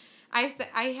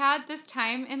had this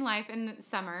time in life in the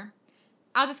summer.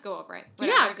 I'll just go over it.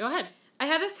 Whatever. Yeah, go ahead. I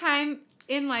had this time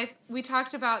in life. We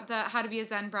talked about how to be a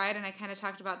Zen bride, and I kind of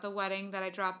talked about the wedding that I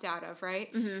dropped out of,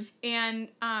 right? Mm-hmm. And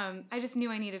I just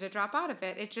knew I needed to drop out of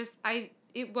it.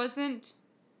 It wasn't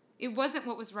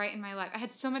what was right in my life. I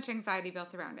had so much anxiety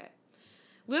built around it.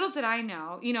 Little did I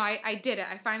know, I did it.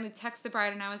 I finally texted the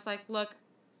bride, and I was like, look,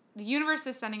 the universe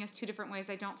is sending us two different ways.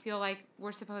 I don't feel like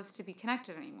we're supposed to be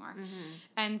connected anymore. Mm-hmm.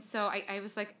 And so I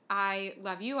was like, I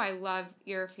love you. I love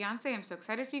your fiance. I'm so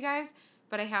excited for you guys,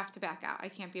 but I have to back out. I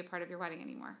can't be a part of your wedding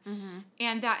anymore. Mm-hmm.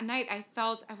 And that night I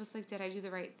was like, did I do the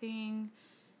right thing?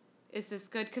 Is this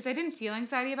good? Because I didn't feel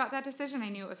anxiety about that decision. I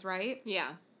knew it was right. Yeah.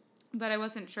 But I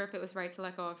wasn't sure if it was right to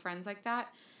let go of friends like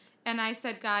that. And I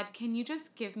said, God, can you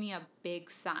just give me a big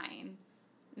sign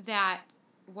that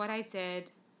what I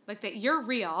did, like, that you're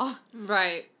real.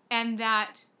 Right. And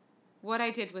that what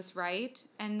I did was right,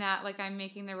 and that, like, I'm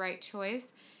making the right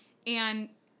choice. And,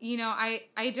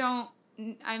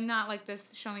 I'm not like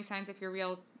this show me signs if you're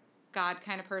real God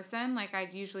kind of person. Like,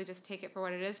 I'd usually just take it for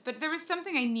what it is. But there was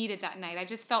something I needed that night. I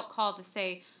just felt called to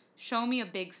say, show me a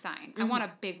big sign. Mm-hmm. I want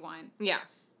a big one. Yeah.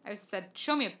 I just said,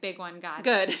 show me a big one, God.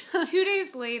 Good. 2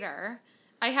 days later,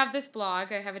 I have this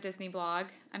blog. I have a Disney blog.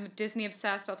 I'm Disney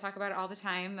obsessed. I'll talk about it all the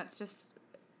time.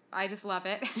 I just love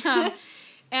it.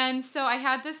 And so I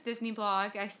had this Disney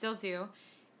blog. I still do.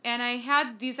 And I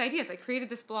had these ideas. I created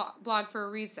this blog for a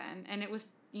reason. And it was,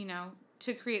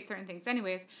 to create certain things.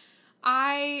 Anyways,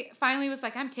 I finally was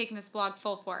like, I'm taking this blog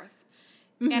full force.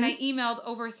 Mm-hmm. And I emailed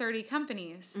over 30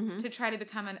 companies to try to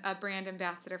become a brand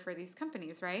ambassador for these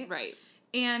companies, right? Right.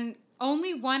 And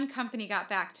only one company got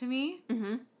back to me.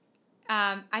 Mm-hmm.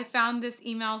 I found this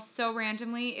email so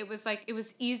randomly. It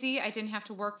was easy. I didn't have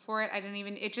to work for it.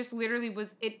 It just literally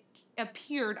it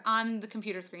appeared on the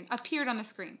computer screen, appeared on the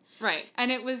screen. Right.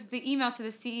 And it was the email to the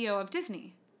CEO of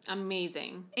Disney.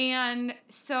 Amazing. And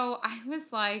so I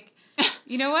was like,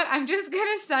 you know what? I'm just going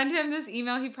to send him this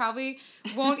email. He probably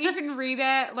won't even read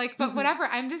it. But whatever.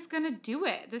 I'm just going to do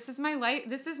it. This is my life.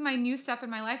 This is my new step in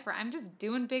my life where I'm just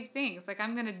doing big things. Like,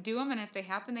 I'm going to do them. And if they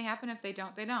happen, they happen. If they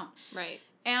don't, they don't. Right.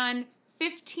 And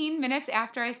 15 minutes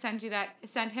after I sent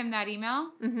him that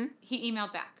email, he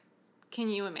emailed back. Can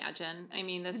you imagine? I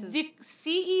mean, this is... The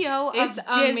CEO of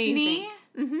Disney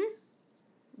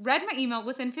read my email.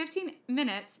 Within 15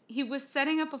 minutes, he was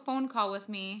setting up a phone call with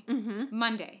me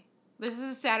Monday. This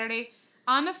is a Saturday.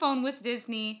 on the phone with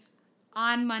Disney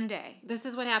on Monday. This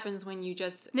is what happens when you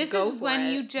just This go is for when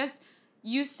it.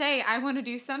 you say, I want to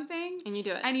do something. And you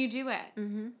do it. And you do it.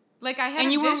 Mm-hmm. Like, I had and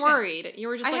a you vision. weren't worried. You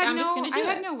were just I'm just going to do it.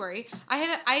 I had no worry.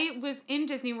 I was in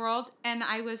Disney World, and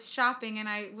I was shopping, and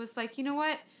I was like, you know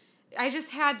what? I just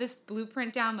had this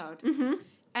blueprint download. Mm-hmm.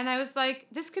 And I was like,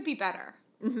 this could be better.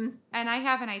 Mm-hmm. And I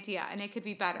have an idea, and it could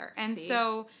be better. And See?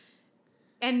 so...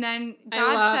 And then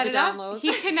God set it downloads. up.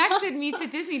 He connected me to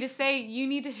Disney to say, you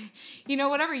need to,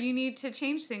 whatever, you need to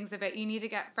change things a bit. You need to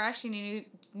get fresh. You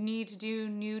need to do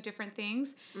new, different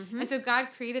things. Mm-hmm. And so God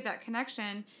created that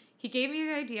connection. He gave me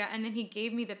the idea, and then he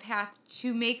gave me the path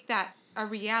to make that a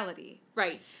reality.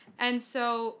 Right. And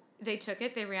so they took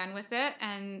it, they ran with it,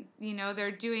 and, they're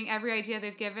doing every idea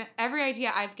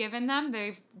I've given them,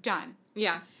 they've done.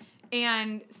 Yeah.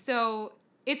 And so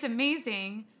it's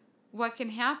amazing what can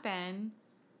happen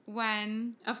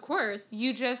when of course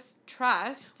you just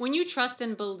trust. When you trust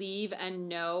and believe and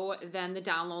know, then the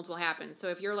downloads will happen. So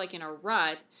if you're like in a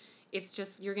rut, it's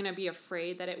just you're going to be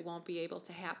afraid that it won't be able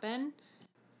to happen.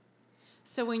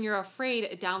 So when you're afraid,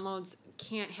 downloads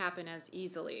can't happen as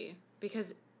easily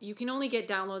because you can only get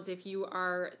downloads if you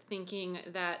are thinking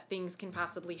that things can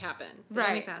possibly happen. Does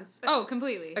that make sense? Oh,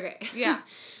 completely. Okay. Yeah.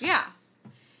 Yeah.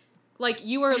 Like,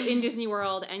 you were in Disney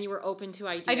World and you were open to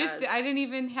ideas. I didn't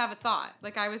even have a thought.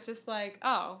 Like, I was just like,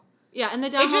 oh. Yeah, and the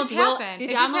downloads just happened. The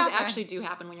downloads actually do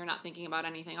happen when you're not thinking about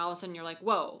anything. All of a sudden, you're like,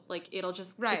 whoa. Like, it'll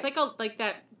just... Right. It's like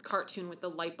that cartoon with the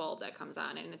light bulb that comes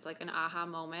on, and it's like an aha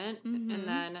moment, mm-hmm. and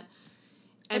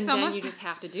then you just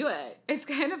have to do it. It's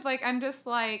kind of like, I'm just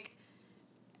like...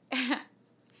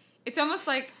 It's almost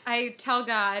like I tell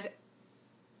God...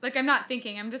 Like, I'm not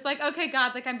thinking. I'm just like, okay,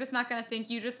 God, like, I'm just not going to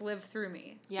think. You just live through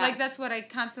me. Yes. Like, that's what I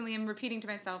constantly am repeating to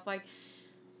myself. Like,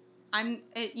 I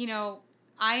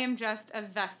am just a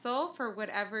vessel for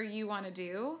whatever you want to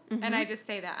do. Mm-hmm. And I just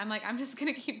say that. I'm like, I'm just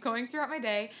going to keep going throughout my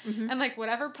day. Mm-hmm. And, like,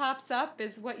 whatever pops up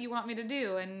is what you want me to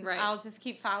do. And I'll just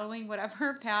keep following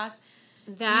whatever path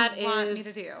you want me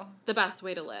to do. The best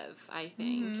way to live, I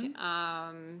think.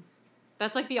 Mm-hmm.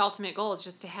 That's, like, the ultimate goal is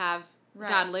just to have... Right.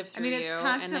 God live through you,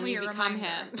 and then you become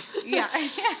him. Yeah.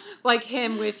 Like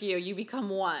him with you. You become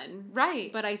one.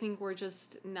 Right. But I think we're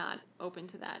just not open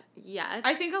to that yet.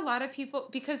 I think a lot of people,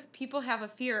 because people have a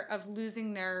fear of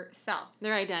losing their self.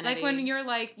 Their identity. Like when you're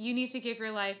like, you need to give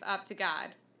your life up to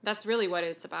God. That's really what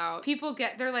it's about.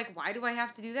 They're like, why do I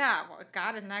have to do that? Well,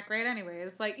 God isn't that great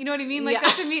anyways. Like, you know what I mean? Like,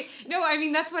 that's to me. No, I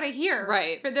mean, that's what I hear.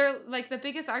 Right. For their, like, the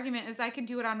biggest argument is I can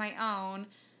do it on my own.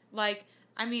 Like,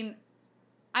 I mean...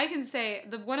 I can say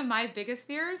one of my biggest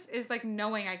fears is like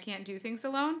knowing I can't do things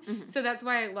alone. Mm-hmm. So that's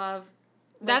why I love.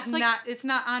 It's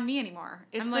not on me anymore.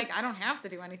 I'm like, I don't have to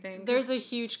do anything. There's a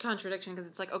huge contradiction because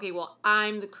it's like, okay, well,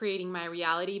 I'm creating my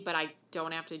reality, but I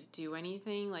don't have to do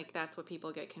anything. Like, that's what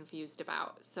people get confused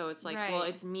about. So it's like, well,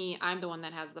 it's me. I'm the one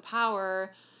that has the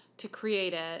power to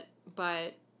create it,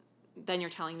 but then you're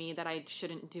telling me that I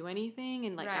shouldn't do anything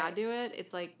and let God do it.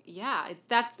 It's like,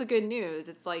 that's the good news.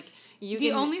 It's like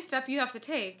the only step you have to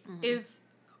take mm-hmm. is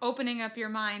opening up your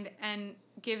mind and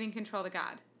giving control to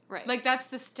God. Right. Like, that's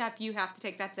the step you have to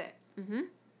take. That's it. Mm-hmm.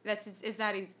 It's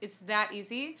that easy. It's that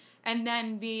easy. And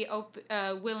then be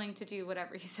willing to do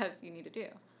whatever he says you need to do.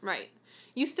 Right.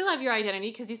 You still have your identity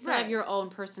because you still have your own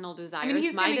personal desires. I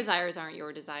mean, my desires aren't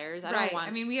your desires. I don't want...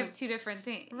 I mean, we have two different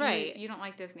things. Right. You don't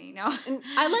like Disney, no? And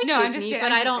I like Disney,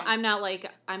 but I'm not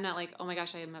like, oh my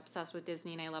gosh, I am obsessed with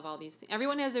Disney and I love all these things.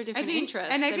 Everyone has their different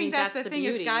interests. And I think that's the thing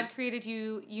beauty. Is God created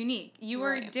you unique. You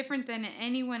are different than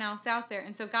anyone else out there.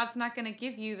 And so God's not going to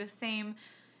give you the same,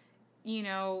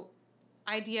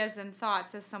 ideas and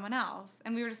thoughts as someone else.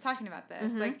 And we were just talking about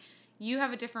this. Mm-hmm. Like, you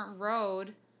have a different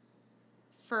road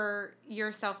for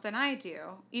yourself than I do.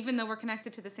 Even though we're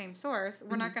connected to the same source,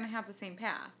 we're mm-hmm. not going to have the same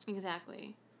path.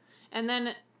 Exactly. And then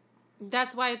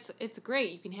that's why it's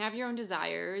great. You can have your own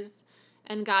desires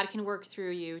and God can work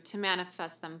through you to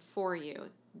manifest them for you.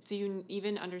 Do you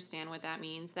even understand what that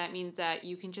means? That means that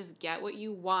you can just get what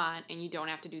you want and you don't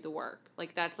have to do the work.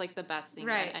 Like, that's like the best thing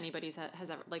that anybody has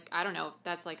ever, like, I don't know,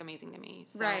 that's like amazing to me.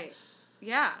 So, right.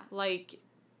 Yeah. Like,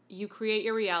 you create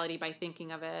your reality by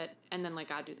thinking of it and then let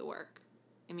God do the work.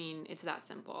 I mean, it's that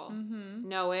simple. Mm-hmm.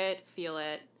 Know it, feel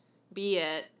it, be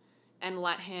it, and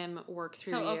let him work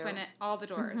through He'll open it, all the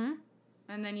doors. Mm-hmm.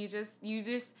 And then you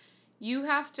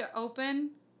have to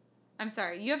open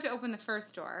the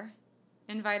first door,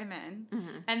 invite him in,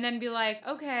 mm-hmm. and then be like,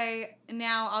 okay,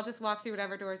 now I'll just walk through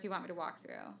whatever doors you want me to walk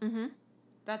through. Mm-hmm.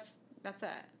 That's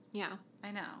it. Yeah.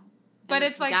 I know. But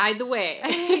it's like... Guide the way.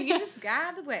 You just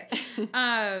guide the way.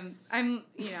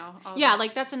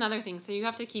 Like, that's another thing. So you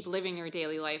have to keep living your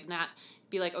daily life, not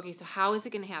be like, okay, so how is it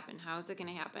going to happen? How is it going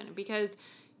to happen? Because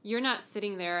you're not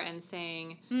sitting there and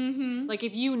saying, like,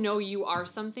 if you know you are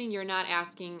something, you're not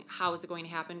asking how is it going to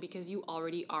happen because you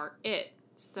already are it.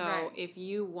 So if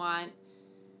you want,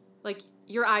 like,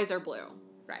 your eyes are blue.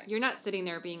 Right. You're not sitting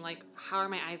there being like, how are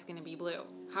my eyes going to be blue?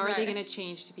 How are they going to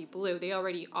change to be blue? They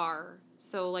already are.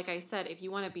 So, like I said, if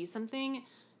you want to be something,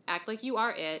 act like you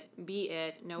are it, be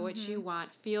it, know what you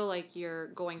want, feel like you're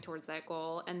going towards that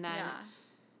goal, and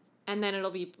then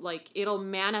it'll be like, it'll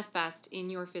manifest in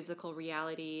your physical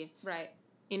reality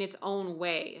in its own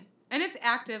way. And it's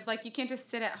active. Like, you can't just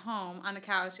sit at home on the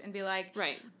couch and be like,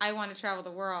 I want to travel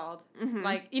the world.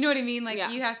 Like, you know what I mean? Like,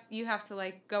 you have to,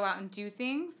 like, go out and do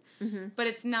things. But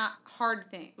it's not hard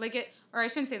thing. Like, or I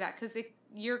shouldn't say that, because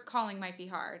your calling might be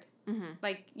hard.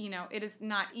 Like, you know, it is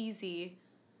not easy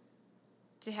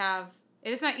to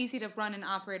run and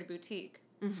operate a boutique.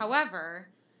 However,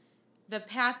 the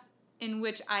path in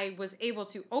which I was able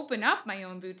to open up my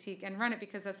own boutique and run it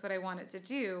because that's what I wanted to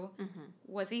do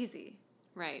was easy.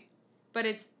 Right. But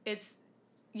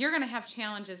you're going to have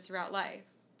challenges throughout life,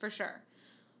 for sure.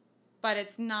 But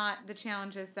it's not the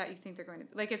challenges that you think they're going to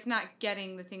be. Like, it's not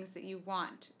getting the things that you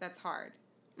want that's hard.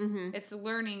 It's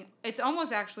learning. It's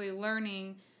almost actually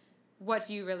learning what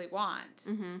you really want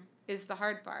is the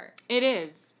hard part. It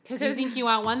is. Because you think you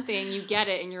want one thing, you get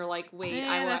it, and you're like, wait,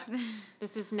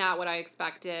 this is not what I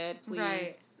expected, please.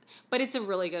 Right. But it's a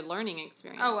really good learning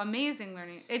experience. Oh, amazing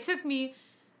learning. It took me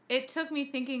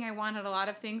thinking I wanted a lot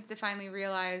of things to finally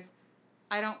realize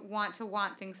I don't want to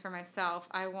want things for myself.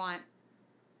 I want,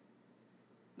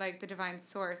 like, the divine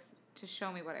source to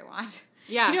show me what I want.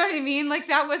 Yes. You know what I mean? Like,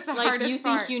 that was the hardest part. Like, you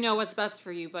think you know what's best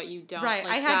for you, but you don't. Right.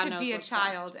 Like, I had to be a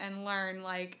child and learn,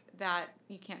 like, that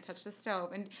you can't touch the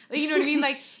stove. And, you know what I mean?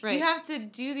 Like, you have to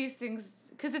do these things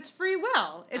because it's free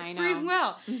will. It's free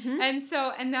will.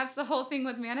 And that's the whole thing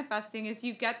with manifesting is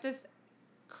you get this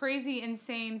crazy,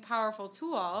 insane, powerful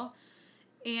tool,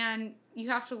 and you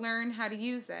have to learn how to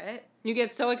use it. You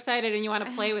get so excited and you want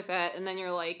to play with it, and then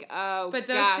you're like, oh, but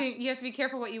those things, you have to be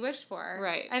careful what you wish for.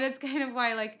 Right. And it's kind of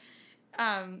why, like,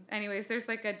 anyways, there's,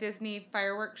 like, a Disney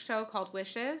fireworks show called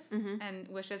Wishes, and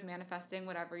wishes, manifesting,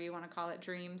 whatever you want to call it,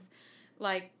 dreams.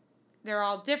 Like, they're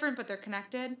all different, but they're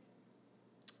connected.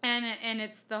 And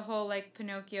it's the whole, like,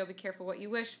 Pinocchio, be careful what you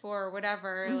wish for, or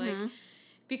whatever, like,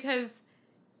 because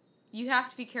you have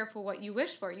to be careful what you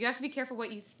wish for. You have to be careful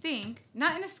what you think,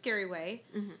 not in a scary way,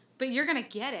 but you're going to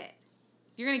get it.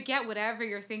 You're going to get whatever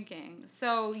you're thinking.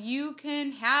 So you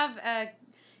can have a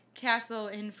castle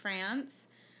in France,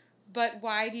 but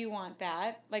why do you want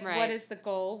that? Like, what is the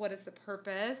goal? What is the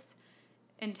purpose?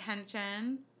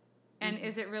 Intention? And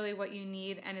is it really what you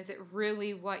need? And is it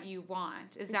really what you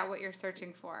want? Is that what you're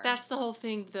searching for? That's the whole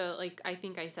thing. I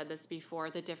think I said this before,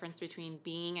 the difference between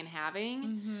being and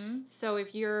having. So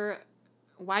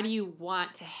why do you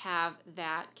want to have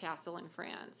that castle in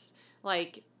France?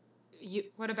 Like,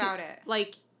 what about it?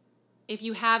 Like, if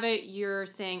you have it, you're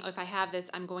saying, oh, if I have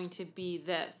this, I'm going to be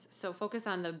this. So focus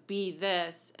on the be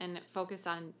this and focus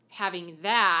on having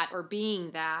that or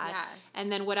being that. Yes.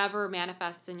 And then whatever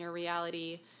manifests in your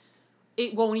reality,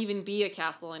 it won't even be a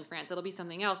castle in France. It'll be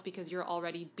something else because you're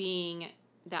already being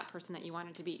that person that you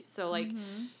wanted to be. So, like,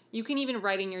 you can even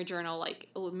write in your journal, like,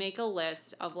 make a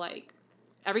list of, like,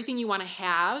 everything you want to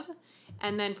have,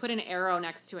 and then put an arrow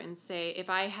next to it and say, if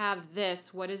I have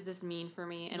this, what does this mean for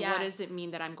me? And what does it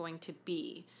mean that I'm going to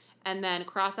be? And then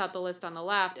cross out the list on the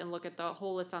left and look at the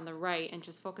whole list on the right and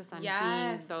just focus on being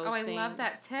those things. Oh, I love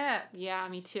that tip. Yeah,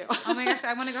 me too. Oh my gosh,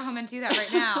 I want to go home and do that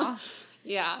right now.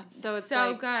 Yeah. So it's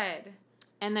so good.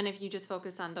 And then if you just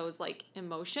focus on those, like,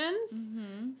 emotions.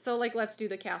 So, like, let's do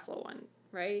the castle one,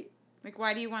 right? Like,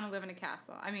 why do you want to live in a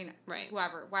castle? I mean,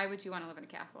 whoever. Why would you want to live in a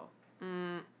castle?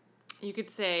 You could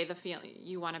say the feeling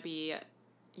you want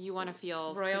to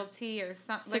feel royalty or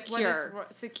something. Secure. Like,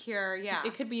 what is secure? Yeah.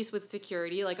 It could be with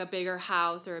security, like a bigger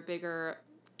house or a bigger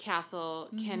castle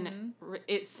can.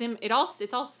 It's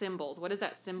all symbols. What does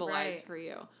that symbolize for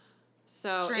you?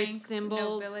 So strength, it's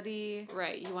symbols. Nobility.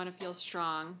 Right. You want to feel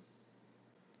strong.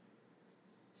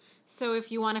 So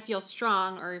if you want to feel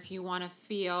strong or if you want to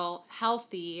feel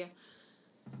healthy,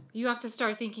 you have to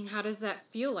start thinking, how does that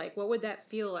feel like? What would that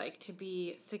feel like to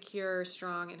be secure,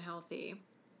 strong, and healthy?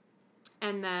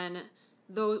 And then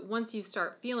once you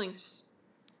start feeling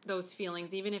those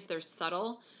feelings, even if they're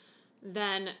subtle,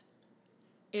 then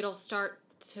it'll start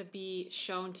to be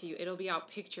shown to you. It'll be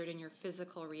outpictured in your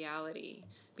physical reality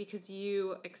because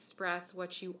you express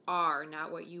what you are,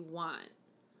 not what you want.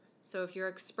 So if you're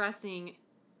expressing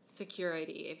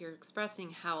security, if you're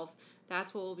expressing health,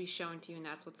 that's what will be shown to you, and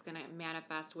that's what's going to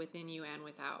manifest within you and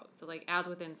without. So, like, as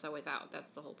within, so without.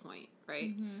 That's the whole point,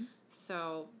 right? Mm-hmm.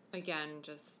 So, again,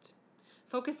 just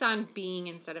focus on being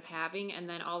instead of having, and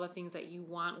then all the things that you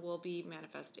want will be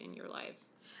manifest in your life.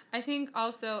 I think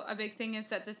also a big thing is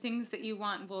that the things that you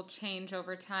want will change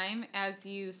over time as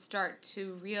you start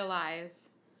to realize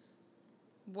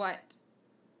what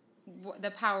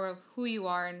the power of who you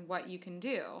are and what you can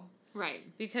do. Right.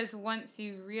 Because once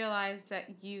you realize that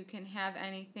you can have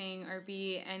anything or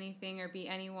be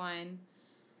anyone,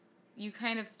 you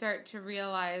kind of start to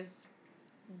realize,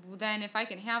 then if I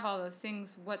can have all those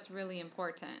things, what's really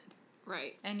important?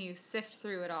 Right. And you sift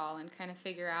through it all and kind of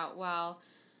figure out, well,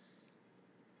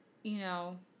 you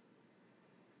know,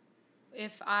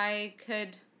 if I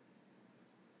could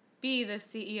be the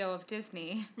CEO of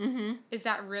Disney, mm-hmm. is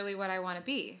that really what I want to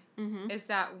be? Mm-hmm. Is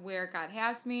that where God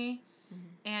has me? Mm-hmm.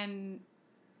 And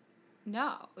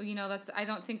no, you know, I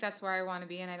don't think that's where I want to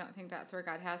be, and I don't think that's where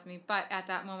God has me. But at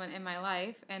that moment in my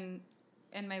life and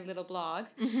my little blog,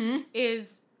 mm-hmm.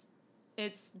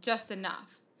 It's just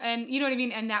enough. And you know what I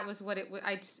mean? And that was what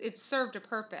it served a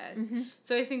purpose. Mm-hmm.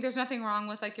 So I think there's nothing wrong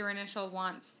with like your initial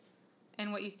wants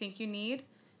and what you think you need.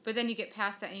 But then you get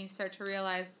past that and you start to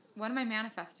realize, what am I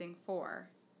manifesting for?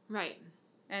 Right.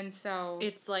 And so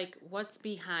it's like, what's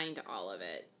behind all of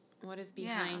it? What is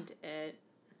behind it?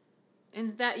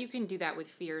 And that you can do that with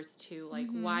fears too. Like,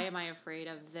 mm-hmm. why am I afraid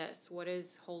of this? What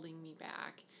is holding me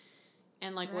back?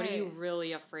 And like, what are you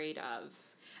really afraid of?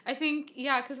 I think,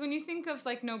 because when you think of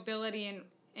like nobility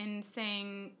and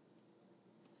saying,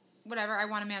 whatever, I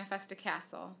want to manifest a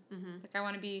castle. Mm-hmm. Like I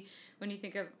want to be, when you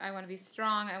think of, I want to be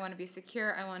strong, I want to be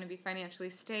secure, I want to be financially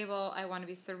stable, I want to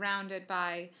be surrounded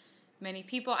by many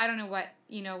people. I don't know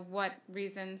what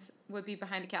reasons would be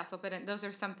behind a castle, but those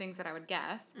are some things that I would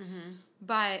guess. Mm-hmm.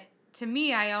 But to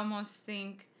me, I almost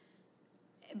think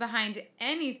behind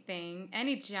anything,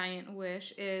 any giant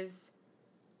wish is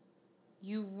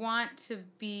you want to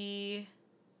be...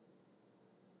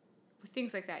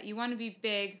 things like that. You want to be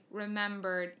big,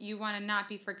 remembered. You want to not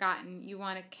be forgotten. You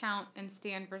want to count and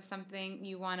stand for something.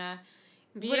 You want to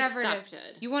be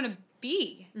accepted. You want to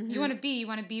be. Mm-hmm. You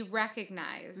want to be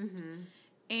recognized. Mm-hmm.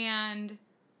 And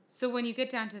so when you get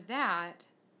down to that,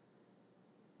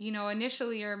 you know,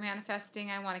 initially you're manifesting,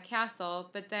 I want a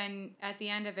castle, but then at the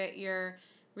end of it, you're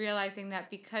realizing that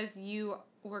because you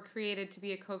were created to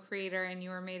be a co-creator and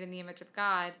you were made in the image of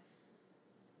God,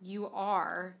 you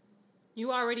are...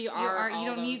 You already are. You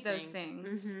don't need those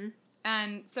things. Mm-hmm.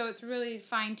 And so it's really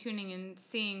fine-tuning and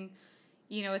seeing,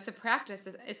 you know, it's a practice.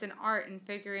 It's an art, and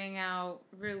figuring out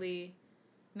really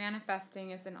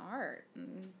manifesting is an art.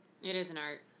 It is an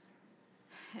art.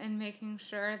 And making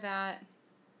sure that,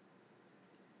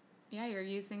 you're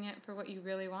using it for what you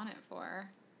really want it for.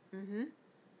 Mm-hmm.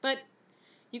 But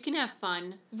you can have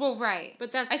fun. Well, right.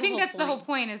 But that's the whole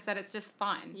point is that it's just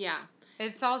fun. Yeah.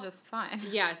 It's all just fun.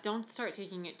 Yes, don't start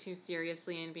taking it too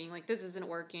seriously and being like, this isn't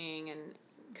working. And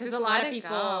because a lot of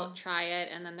people try it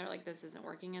and then they're like, this isn't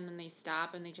working. And then they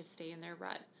stop and they just stay in their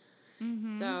rut. Mm-hmm.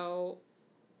 So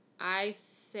I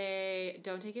say,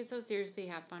 don't take it so seriously.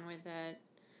 Have fun with it.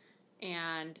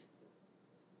 And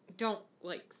don't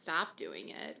stop doing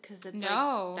it, because that's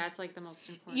the most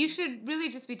important. You should really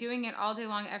just be doing it all day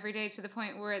long, every day, to the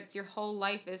point where it's your whole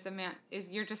life is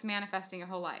you're just manifesting your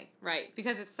whole life. Right.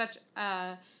 Because it's such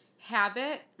a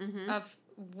habit mm-hmm. of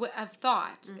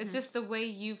thought. Mm-hmm. It's just the way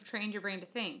you've trained your brain to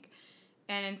think.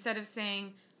 And instead of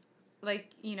saying,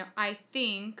 I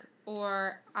think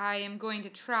or I am going to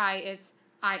try, it's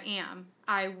I am,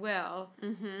 I will.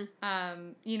 Mm-hmm.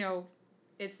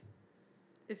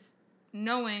 It's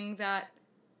knowing that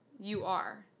you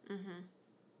are. Mm-hmm.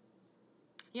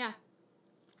 Yeah.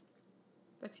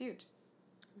 That's huge.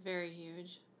 Very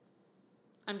huge.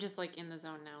 I'm just in the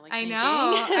zone now. I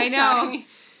know.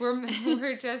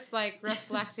 We're just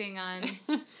reflecting on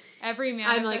every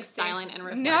manifestation. I'm silent and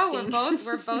reflecting. No,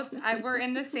 we're both we're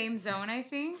in the same zone, I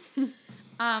think.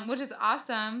 Which is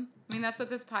awesome. I mean, that's what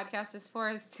this podcast is for,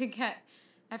 is to get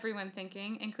everyone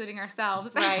thinking, including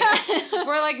ourselves. Right.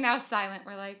 We're now silent.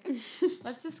 We're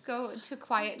let's just go to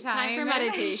quiet time. Time for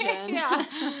meditation. Yeah.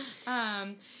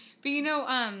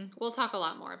 But we'll talk a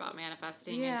lot more about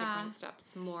manifesting and different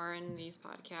steps more in these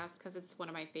podcasts, because it's one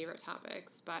of my favorite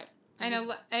topics. But I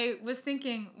know, I was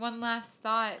thinking one last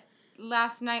thought.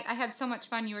 Last night, I had so much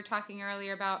fun. You were talking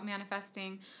earlier about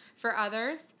manifesting for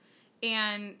others.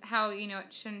 And how,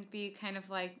 it shouldn't be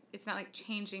it's not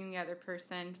changing the other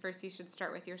person. First, you should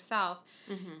start with yourself.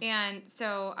 Mm-hmm. And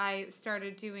so I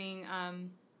started doing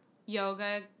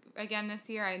yoga again this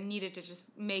year. I needed to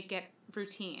just make it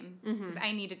routine because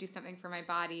I need to do something for my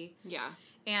body. Yeah.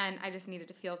 And I just needed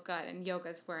to feel good, and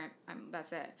yoga's where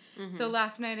that's it. So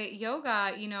last night at yoga,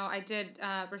 I did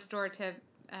restorative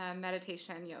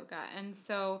meditation yoga, and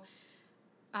so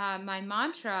my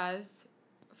mantras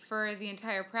for the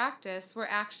entire practice were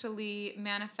actually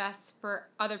manifests for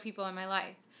other people in my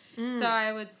life. So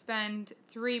I would spend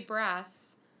 3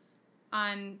 breaths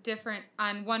on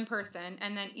one person,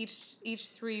 and then each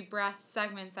 3 breath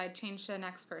segments I'd change to the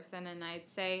next person, and I'd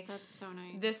say, that's so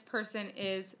nice. This person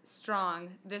is strong.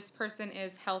 This person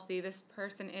is healthy. This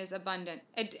person is abundant.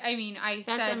 That's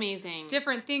said amazing.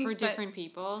 Different things for different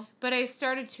people. But I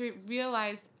started to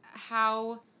realize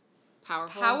how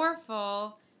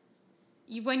powerful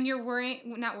when you're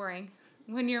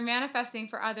when you're manifesting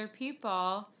for other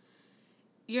people.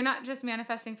 You're not just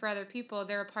manifesting for other people,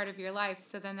 they're a part of your life,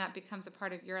 so then that becomes a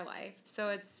part of your life. So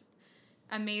it's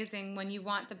amazing when you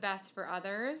want the best for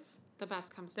others. The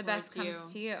best comes to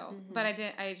you. Mm-hmm. But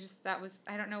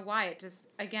I don't know why. It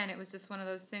was just one of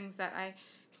those things that I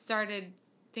started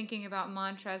thinking about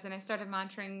mantras, and I started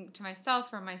mantraing to myself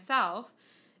for myself,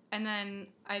 and then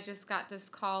I just got this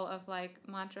call of like,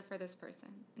 mantra for this person,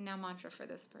 now mantra for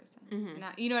this person. Mm-hmm.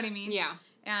 Now, you know what I mean? Yeah.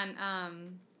 And,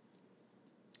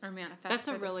 or manifest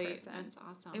for this person. That's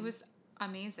awesome. It was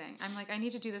amazing. I'm like, I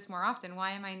need to do this more often.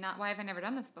 Why have I never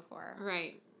done this before?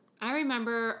 Right. I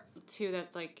remember, too,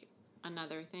 that's, like,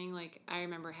 another thing. Like, I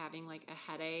remember having, like,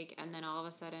 a headache, and then all of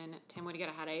a sudden, Tim would get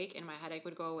a headache, and my headache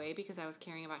would go away because I was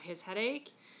caring about his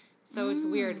headache. So it's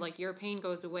weird. Like, your pain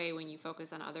goes away when you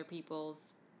focus on other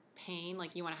people's pain.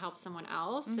 Like, you want to help someone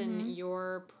else, and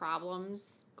your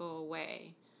problems go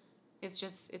away. It's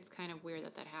kind of weird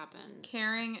that happens.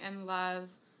 Caring and love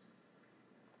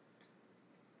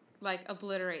like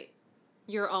obliterate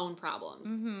your own problems.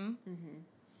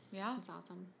 Yeah. That's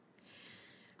awesome.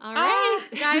 All right.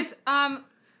 Guys,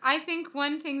 I think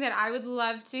one thing that I would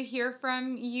love to hear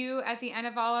from you at the end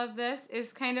of all of this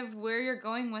is kind of where you're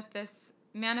going with this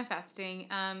manifesting.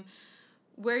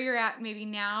 Where you're at maybe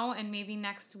now and maybe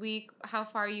next week, how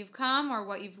far you've come or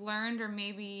what you've learned, or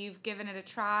maybe you've given it a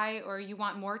try or you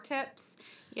want more tips.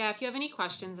 Yeah, if you have any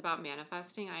questions about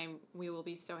manifesting, we will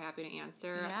be so happy to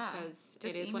answer because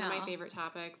it is one of my favorite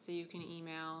topics. So you can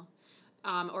email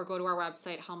or go to our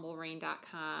website,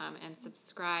 humblerain.com, and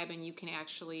subscribe. And you can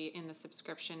actually, in the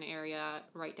subscription area,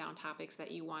 write down topics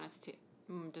that you want us to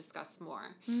discuss more.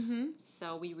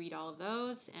 So we read all of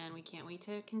those, and we can't wait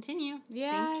to continue.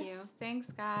 Yes. Thank you.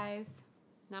 Thanks, guys.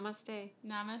 Namaste.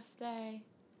 Namaste.